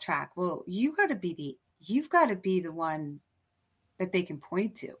backtrack. Well, you've got to be the one that they can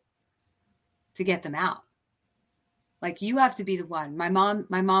point to get them out. Like, you have to be the one. My mom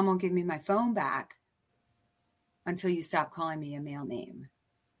won't give me my phone back until you stop calling me a male name.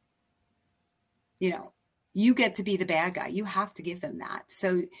 You get to be the bad guy. You have to give them that.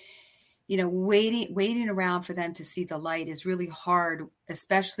 So, waiting around for them to see the light is really hard,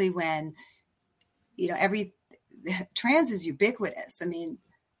 especially when, trans is ubiquitous.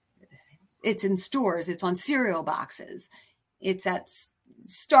 It's in stores, it's on cereal boxes, it's at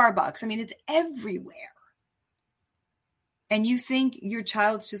Starbucks. It's everywhere. And you think your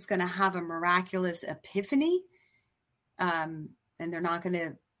child's just going to have a miraculous epiphany, and they're not going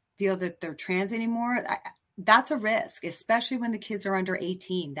to feel that they're trans anymore? That's a risk, especially when the kids are under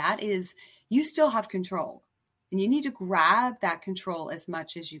 18. That is, you still have control, and you need to grab that control as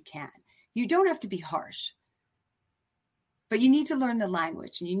much as you can. You don't have to be harsh, but you need to learn the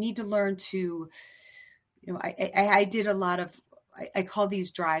language, and you need to learn to, I did a lot of, I call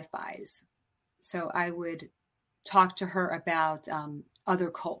these drive-bys. So I would talk to her about other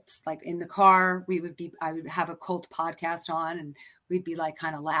cults. Like in the car, I would have a cult podcast on, and we'd be like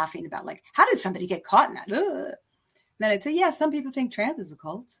kind of laughing about like, how did somebody get caught in that? Ugh. Then I'd say, yeah, some people think trans is a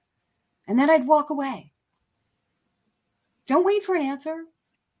cult. And then I'd walk away. Don't wait for an answer.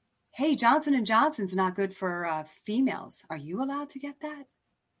 Hey, Johnson & Johnson's not good for females. Are you allowed to get that?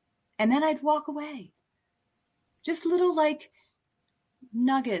 And then I'd walk away. Just little like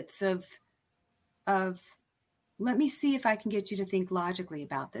nuggets of let me see if I can get you to think logically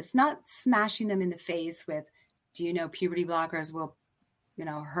about this. Not smashing them in the face with, do you know puberty blockers will,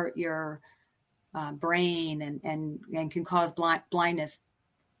 hurt your brain and can cause blindness.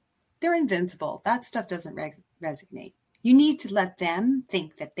 They're invincible. That stuff doesn't resonate. You need to let them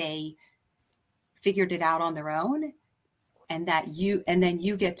think that they figured it out on their own, and then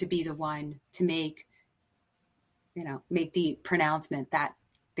you get to be the one to make the pronouncement that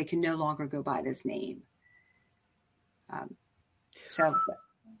they can no longer go by this name. So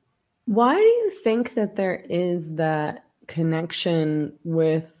why do you think that there is that connection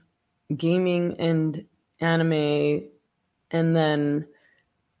with gaming and anime and then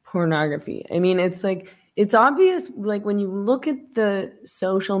pornography? I mean, it's like, it's obvious, like when you look at the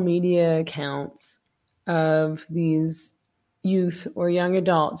social media accounts of these youth or young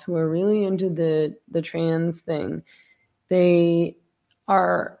adults who are really into the trans thing, they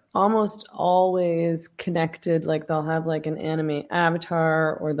are almost always connected. Like they'll have like an anime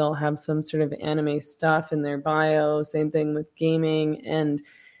avatar, or they'll have some sort of anime stuff in their bio. Same thing with gaming.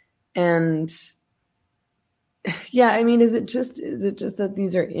 And yeah, I mean, is it just that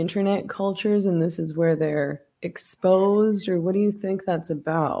these are internet cultures and this is where they're exposed, or what do you think that's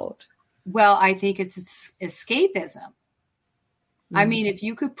about? Well, I think it's escapism. Mm-hmm. I mean, if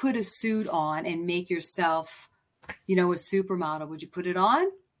you could put a suit on and make yourself, a supermodel, would you put it on?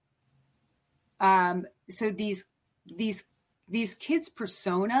 So these kids'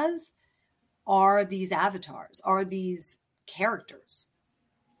 personas are these avatars, are these characters,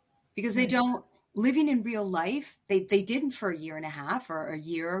 because they don't, living in real life, they didn't for a year and a half or a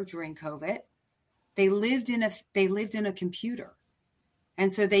year during COVID. They lived in a computer.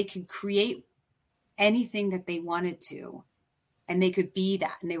 And so they could create anything that they wanted to, and they could be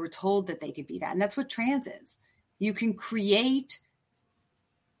that. And they were told that they could be that. And that's what trans is. You can change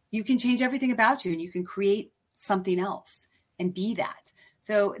everything about you, and you can create something else and be that.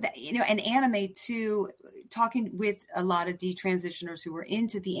 So, and anime too, talking with a lot of detransitioners who were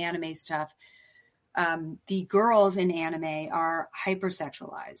into the anime stuff, the girls in anime are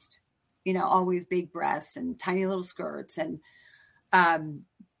hypersexualized, always big breasts and tiny little skirts. And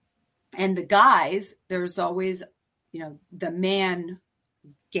the guys, there's always, the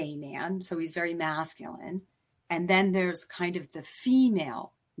gay man. So he's very masculine. And then there's kind of the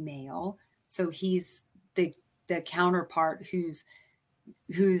female male. So he's the counterpart who's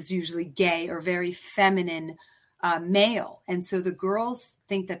usually gay or very feminine male. And so the girls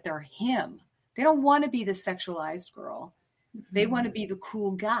think that they're him. They don't want to be the sexualized girl. They want to be the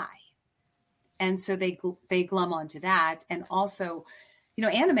cool guy. And so they glum onto that. And also,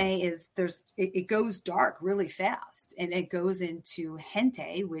 anime it goes dark really fast, and it goes into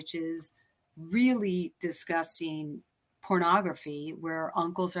hentai, which is really disgusting pornography where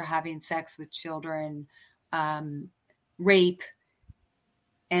uncles are having sex with children, rape.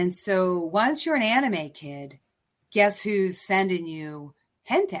 And so once you're an anime kid, guess who's sending you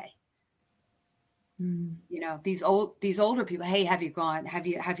hentai? These older people, hey, have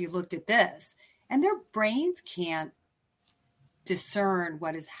you looked at this? And their brains can't discern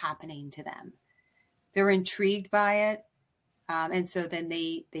what is happening to them. They're intrigued by it. And so then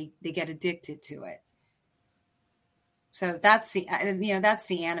they get addicted to it. So that's the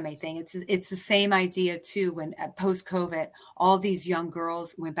anime thing. It's the same idea too. When post COVID, all these young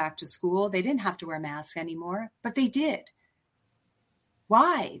girls went back to school, they didn't have to wear masks anymore, but they did.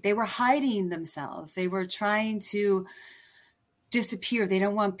 Why? They were hiding themselves. They were trying to disappear. They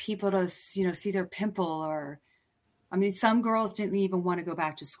don't want people to, see their pimple some girls didn't even want to go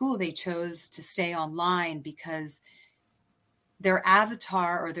back to school. They chose to stay online because their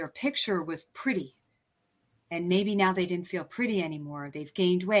avatar or their picture was pretty. And maybe now they didn't feel pretty anymore. They've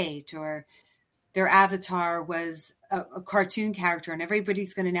gained weight, or their avatar was a cartoon character, and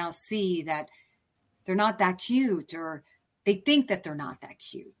everybody's going to now see that they're not that cute, or they think that they're not that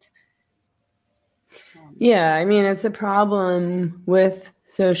cute. Yeah, I mean, it's a problem with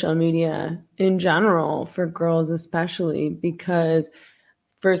social media in general for girls, especially because,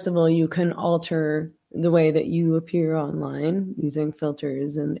 first of all, you can alter the way that you appear online using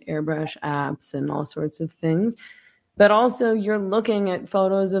filters and airbrush apps and all sorts of things. But also you're looking at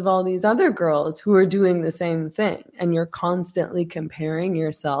photos of all these other girls who are doing the same thing, and you're constantly comparing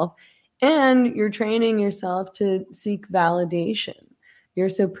yourself, and you're training yourself to seek validation. You're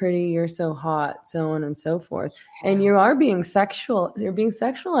so pretty, you're so hot, so on and so forth. And you are being you're being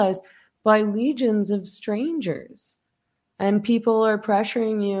sexualized by legions of strangers. And people are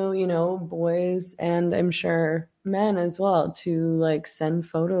pressuring you, you know, boys and I'm sure men as well, to like send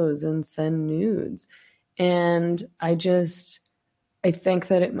photos and send nudes. And I think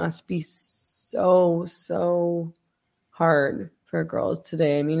that it must be so hard for girls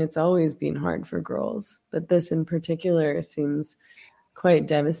today. I mean, it's always been hard for girls, but this in particular seems quite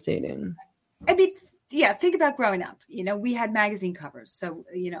devastating. I mean, yeah, think about growing up. You know, we had magazine covers. So,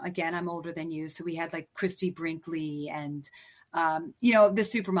 you know, again, I'm older than you. So we had like Christy Brinkley and, you know, the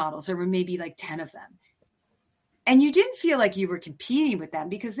supermodels. There were maybe like 10 of them. And you didn't feel like you were competing with them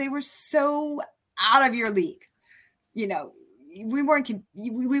because they were so out of your league. You know, we weren't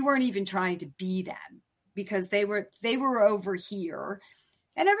even trying to be them because they were over here,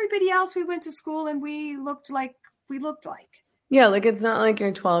 and everybody else, we went to school and we looked like. Yeah, like it's not like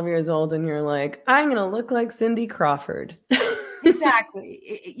you're 12 years old and you're like, I'm going to look like Cindy Crawford.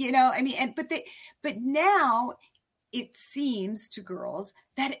 Exactly. You know, I mean, but now it seems to girls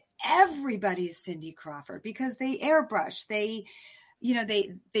that everybody is Cindy Crawford because they airbrush, they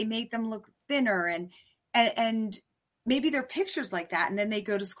make them look thinner and maybe their pictures like that. And then they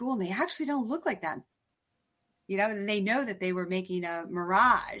go to school and they actually don't look like that. You know, and they know that they were making a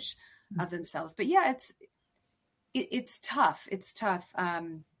mirage of themselves. But yeah, it's tough. It's tough.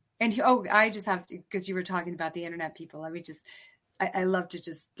 I just have to, because you were talking about the internet people. Let me just, I love to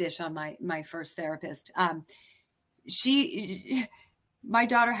just dish on my first therapist. My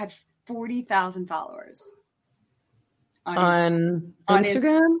daughter had 40,000 followers on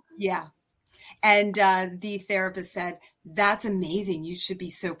Instagram. Yeah. And the therapist said, that's amazing. You should be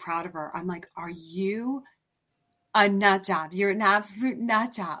so proud of her. I'm like, are you a nut job? You're an absolute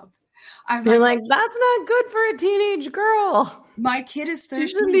nut job. You're like, that's not good for a teenage girl. My kid is 13.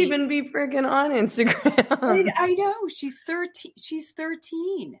 She shouldn't even be freaking on Instagram. I know. She's 13. She's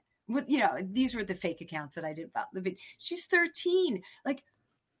 13. With, you know, these were the fake accounts that I did about the video. She's 13. Like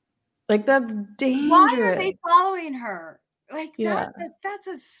that's dangerous. Why are they following her? Like, yeah. that's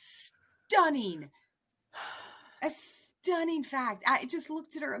a stunning fact. I just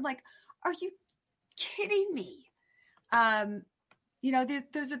looked at her. I'm like, are you kidding me? You know,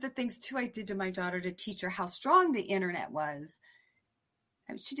 those are the things too I did to my daughter to teach her how strong the internet was.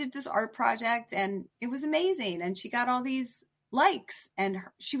 I mean, she did this art project and it was amazing. And she got all these likes and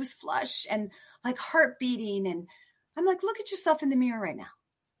she was flush and like heart beating. And I'm like, look at yourself in the mirror right now.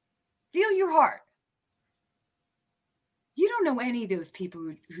 Feel your heart. You don't know any of those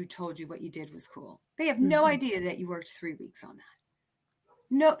people who told you what you did was cool. They have no idea that you worked 3 weeks on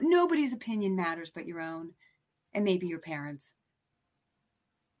that. Nobody's opinion matters but your own and maybe your parents.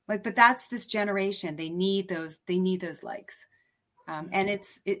 Like, but that's this generation. They need those likes. And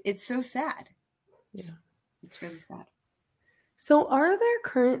it's so sad. Yeah. It's really sad. So are there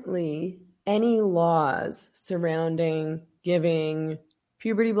currently any laws surrounding giving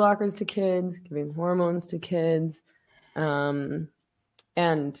puberty blockers to kids, giving hormones to kids, and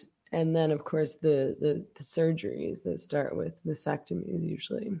then of course the surgeries that start with vasectomies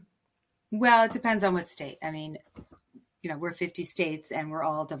usually? Well, it depends on what state. I mean, you know, we're 50 states and we're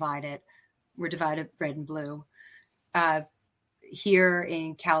all divided. We're divided red and blue. Here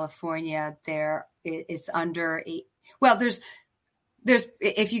in California, it's under there's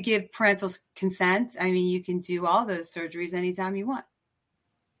if you give parental consent, I mean, you can do all those surgeries anytime you want,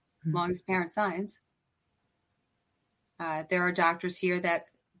 as long as parent signs. There are doctors here that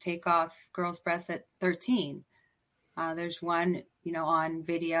take off girls' breasts at 13. There's one, you know, on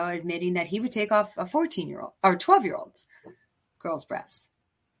video admitting that he would take off a 14-year-old or 12-year-old's girl's breasts.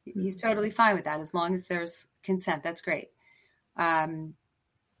 He's totally fine with that as long as there's consent. That's great.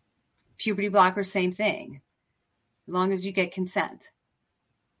 Puberty blockers, same thing. As long as you get consent.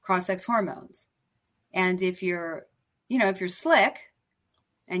 Cross-sex hormones. And if you're slick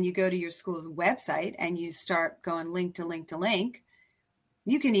and you go to your school's website and you start going link to link to link,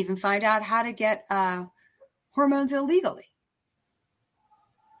 you can even find out how to get hormones illegally.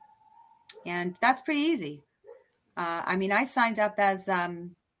 And that's pretty easy. I mean, I signed up as, I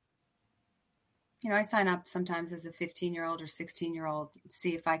sign up sometimes as a 15-year-old or 16-year-old to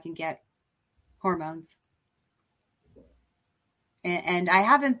see if I can get hormones. And I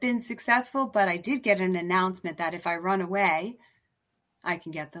haven't been successful, but I did get an announcement that if I run away, I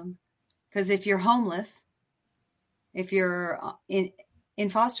can get them. Because if you're homeless, if you're in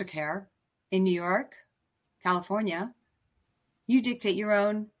foster care in New York, California, you dictate your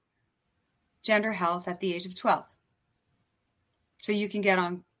own gender health at the age of 12. So you can get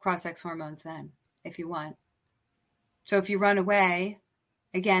on cross-sex hormones then if you want. So if you run away,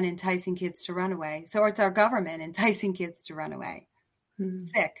 again, enticing kids to run away. So it's our government enticing kids to run away.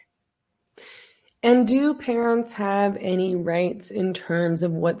 Sick. And do parents have any rights in terms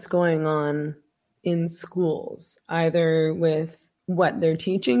of what's going on in schools, either with what they're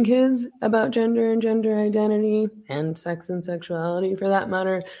teaching kids about gender and gender identity and sex and sexuality for that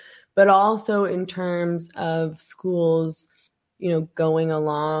matter, but also in terms of schools, going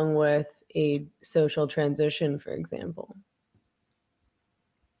along with a social transition, for example?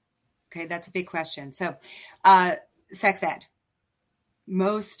 Okay, that's a big question. So, sex ed.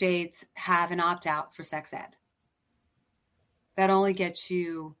 Most states have an opt-out for sex ed. That only gets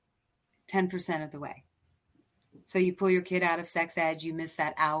you 10% of the way. So you pull your kid out of sex ed, you miss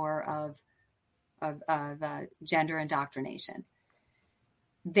that hour of gender indoctrination.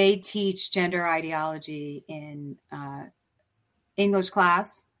 They teach gender ideology in English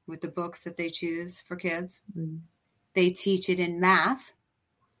class with the books that they choose for kids. Mm-hmm. They teach it in math.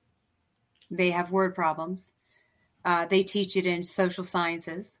 They have word problems. They teach it in social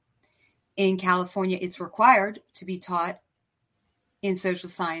sciences. In California, it's required to be taught in social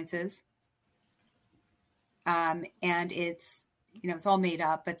sciences. And it's all made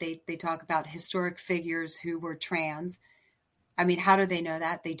up, but they talk about historic figures who were trans. I mean, how do they know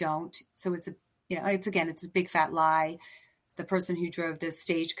that? They don't. So it's a big fat lie. The person who drove this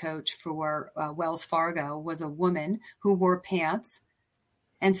stagecoach for Wells Fargo was a woman who wore pants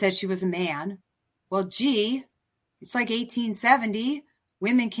and said she was a man. Well, gee, it's like 1870.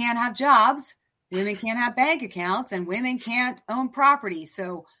 Women can't have jobs. Women can't have bank accounts, and women can't own property.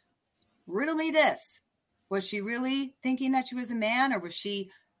 So riddle me this. Was she really thinking that she was a man, or was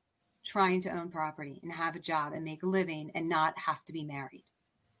she trying to own property and have a job and make a living and not have to be married?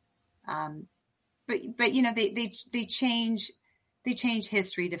 But they change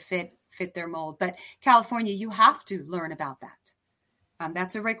history to fit their mold. But California, you have to learn about that.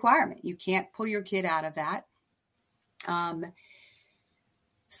 That's a requirement. You can't pull your kid out of that. And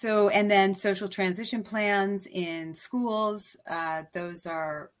then social transition plans in schools, those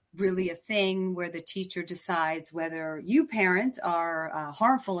are really a thing where the teacher decides whether you parent are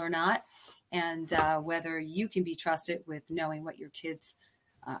harmful or not, and whether you can be trusted with knowing what your kid's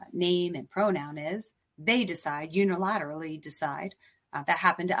name and pronoun is. They unilaterally decide. That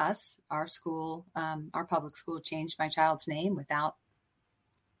happened to us. Our school, our public school, changed my child's name without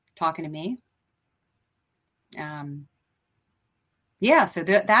talking to me. So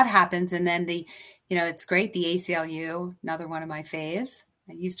that happens. And then it's great. The ACLU, another one of my faves.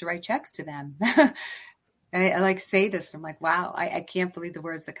 I used to write checks to them. I like to say this. I'm like, wow, I can't believe the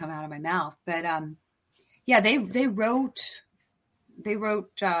words that come out of my mouth. But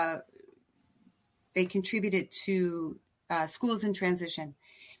they contributed to schools in transition.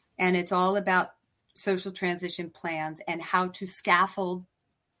 And it's all about social transition plans and how to scaffold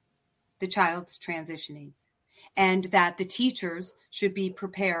the child's transitioning. And that the teachers should be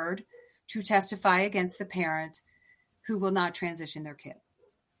prepared to testify against the parent who will not transition their kid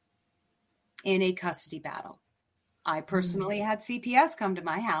in a custody battle. I personally had CPS come to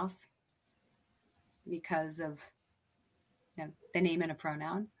my house because of the name and a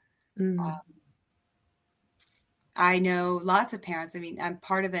pronoun. Mm-hmm. I know lots of parents. I mean, I'm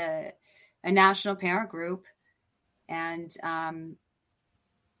part of a national parent group, and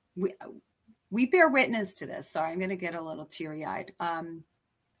we bear witness to this. Sorry, I'm going to get a little teary-eyed.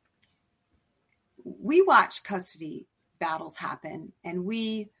 We watch custody battles happen, and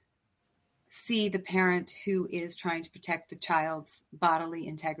we see the parent who is trying to protect the child's bodily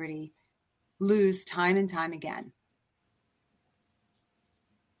integrity lose time and time again.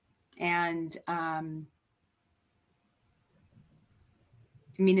 And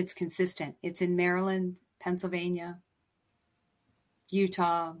it's consistent. It's in Maryland, Pennsylvania,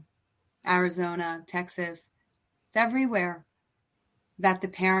 Utah, Arizona, Texas. It's everywhere that the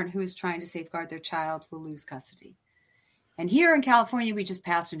parent who is trying to safeguard their child will lose custody. And here in California, we just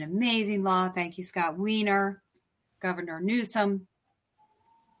passed an amazing law. Thank you, Scott Wiener, Governor Newsom.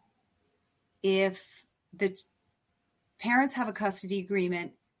 If the parents have a custody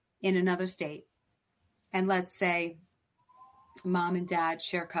agreement in another state, and let's say mom and dad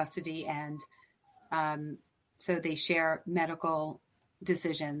share custody, and so they share medical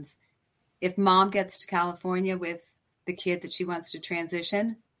decisions. If mom gets to California with the kid that she wants to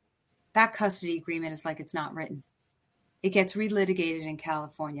transition, that custody agreement is like it's not written. It gets relitigated in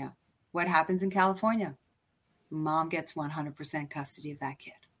California. What happens in California? Mom gets 100% custody of that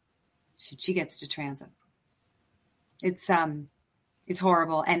kid. She gets to transit. It's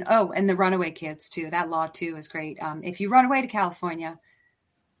horrible. And and the runaway kids too. That law too is great. If you run away to California,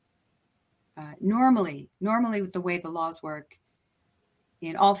 normally with the way the laws work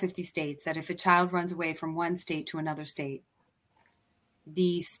in all 50 states, that if a child runs away from one state to another state,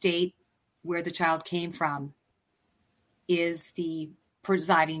 the state where the child came from is the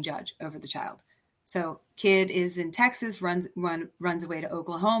presiding judge over the child. So kid is in Texas, runs away to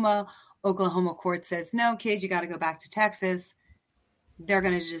Oklahoma. Oklahoma court says, no, kid, you got to go back to Texas. They're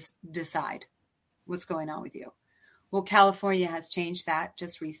going to just decide what's going on with you. Well, California has changed that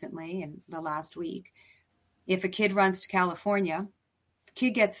just recently in the last week. If a kid runs to California, the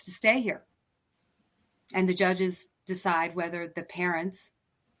kid gets to stay here. And the judges decide whether the parents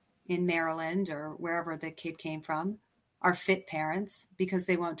in Maryland or wherever the kid came from are fit parents because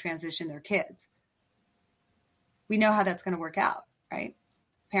they won't transition their kids. We know how that's going to work out, right?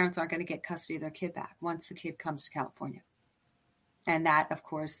 Parents aren't going to get custody of their kid back once the kid comes to California. And that, of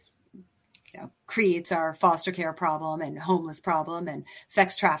course, creates our foster care problem and homeless problem and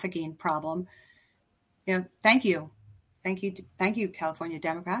sex trafficking problem. Thank you, California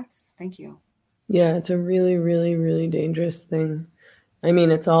Democrats. Thank you. Yeah, it's a really, really, really dangerous thing. I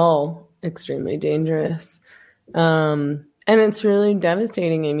mean, it's all extremely dangerous. And it's really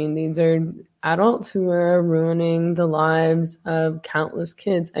devastating. I mean, these are adults who are ruining the lives of countless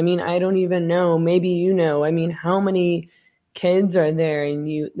kids. I mean, I don't even know, maybe I mean, how many kids are there in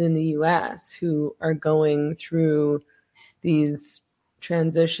the U.S. who are going through these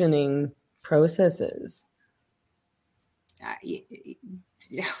transitioning processes?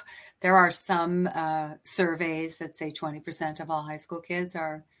 There are some surveys that say 20% of all high school kids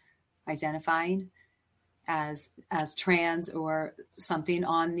are identifying as trans or something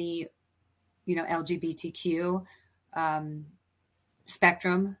on the LGBTQ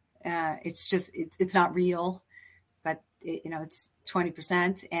spectrum. It's not real, but it's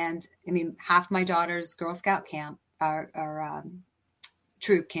 20%. And I mean, half my daughter's Girl Scout camp, our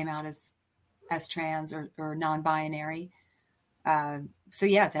troop came out as trans or non-binary. So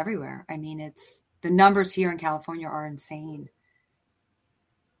yeah, it's everywhere. I mean, the numbers here in California are insane.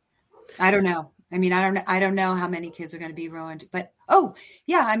 I don't know. I mean, I don't know how many kids are going to be ruined, but,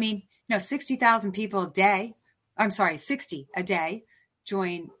 60,000 people a day. I'm sorry, 60 a day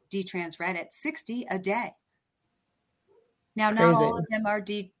join D-Trans Reddit, 60 a day. Now, not all of them are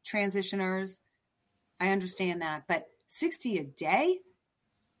detransitioners. I understand that, but 60 a day?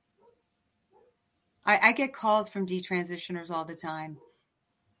 I get calls from detransitioners all the time.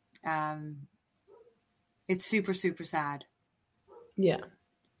 It's super, super sad. Yeah.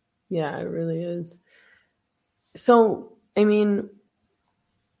 Yeah, it really is. So, I mean,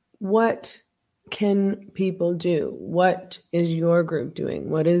 what can people do? What is your group doing?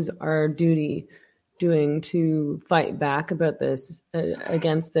 What is our duty doing to fight back about this,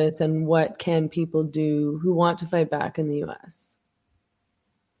 against this? And what can people do who want to fight back in the U.S.?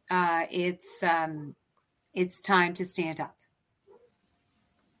 It's time to stand up.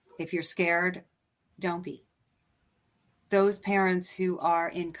 If you're scared, don't be. Those parents who are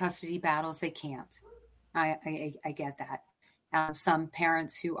in custody battles, they can't. I get that. Some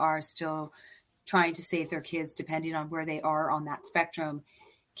parents who are still trying to save their kids, depending on where they are on that spectrum,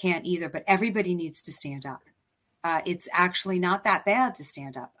 can't either. But everybody needs to stand up. It's actually not that bad to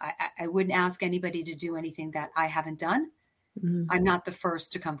stand up. I wouldn't ask anybody to do anything that I haven't done. Mm-hmm. I'm not the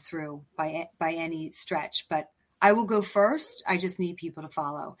first to come through by any stretch, but I will go first. I just need people to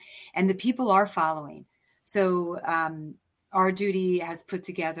follow. And the people are following. So our duty has put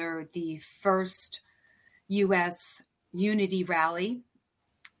together the first U.S. unity rally.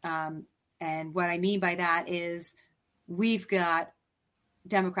 And what I mean by that is we've got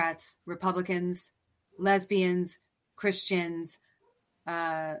Democrats, Republicans, lesbians, Christians,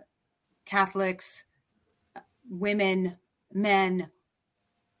 Catholics, women, men,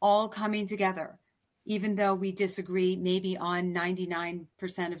 all coming together, even though we disagree maybe on 99%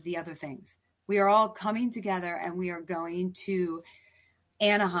 of the other things. We are all coming together and we are going to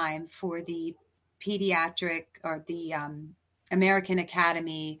Anaheim for the pediatric or the American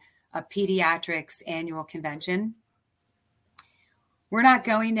Academy of Pediatrics annual convention. We're not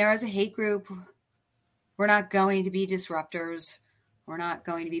going there as a hate group. We're not going to be disruptors. We're not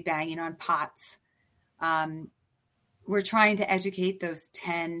going to be banging on pots. We're trying to educate those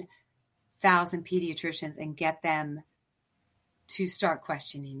 10,000 pediatricians and get them to start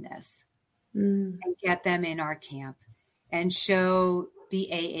questioning this and get them in our camp and show the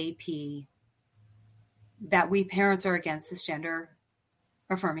AAP that we parents are against this gender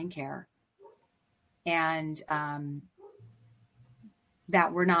affirming care, and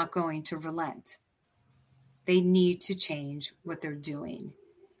that we're not going to relent. They need to change what they're doing.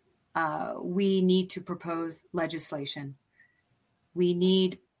 We need to propose legislation. We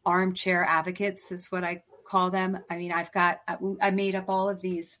need armchair advocates, is what I call them. I mean, I made up all of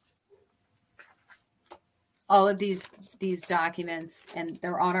these documents, and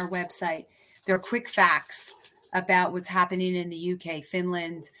they're on our website. They're quick facts about what's happening in the UK,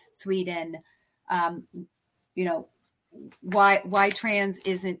 Finland, Sweden. Why trans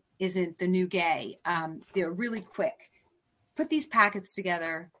isn't the new gay. They're really quick. Put these packets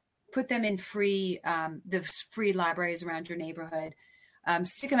together, put them in the free libraries around your neighborhood,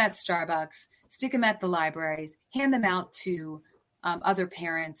 stick them at Starbucks, stick them at the libraries, hand them out to other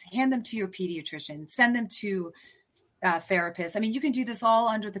parents, hand them to your pediatrician, send them to therapists. I mean, you can do this all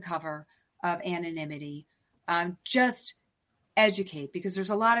under the cover of anonymity. Just educate, because there's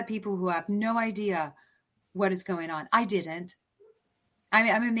a lot of people who have no idea what is going on. I didn't.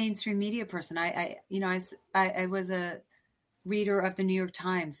 I'm a mainstream media person. I was a reader of the New York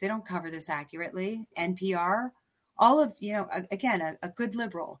Times. They don't cover this accurately. NPR, all of, again, a good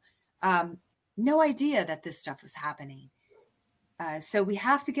liberal. No idea that this stuff was happening. So we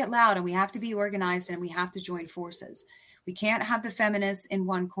have to get loud, and we have to be organized, and we have to join forces. We can't have the feminists in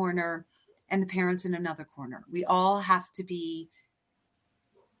one corner and the parents in another corner. We all have to be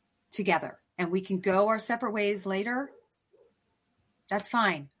together, and we can go our separate ways later. That's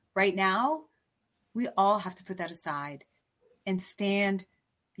fine. Right now, we all have to put that aside and stand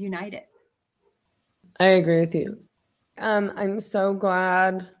united. I agree with you. I'm so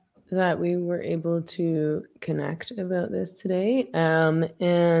glad that we were able to connect about this today.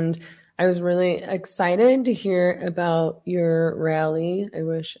 And I was really excited to hear about your rally. I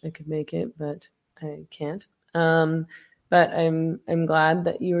wish I could make it, but I can't. But I'm glad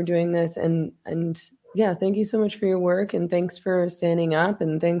that you were doing this, and yeah, thank you so much for your work, and thanks for standing up,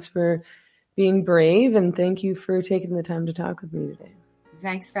 and thanks for being brave, and thank you for taking the time to talk with me today.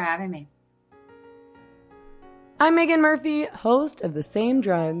 Thanks for having me. I'm Megan Murphy, host of The Same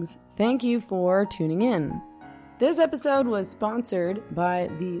Drugs. Thank you for tuning in. This episode was sponsored by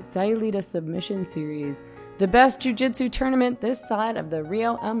the Sayulita Submission Series, the best jiu-jitsu tournament this side of the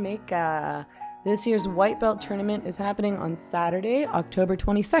Rio Ameca. This year's white belt tournament is happening on Saturday, October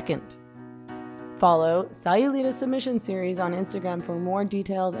 22nd. Follow Sayulita Submission Series on Instagram for more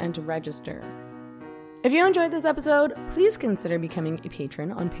details and to register. If you enjoyed this episode, please consider becoming a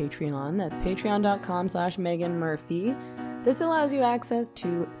patron on Patreon. That's patreon.com/Megan Murphy. This allows you access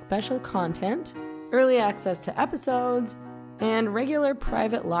to special content, early access to episodes, and regular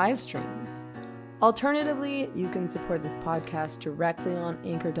private live streams. Alternatively, you can support this podcast directly on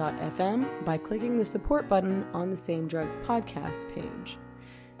anchor.fm by clicking the support button on the Same Drugs podcast page.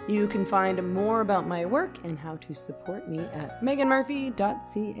 You can find more about my work and how to support me at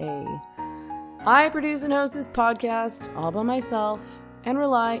meganmurphy.ca. I produce and host this podcast all by myself and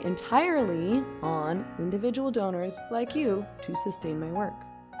rely entirely on individual donors like you to sustain my work.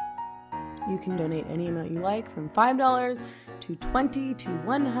 You can donate any amount you like, from $5 to $20 to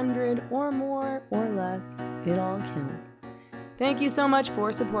 $100 or more or less. It all counts. Thank you so much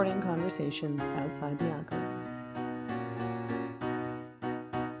for supporting conversations outside the algorithm.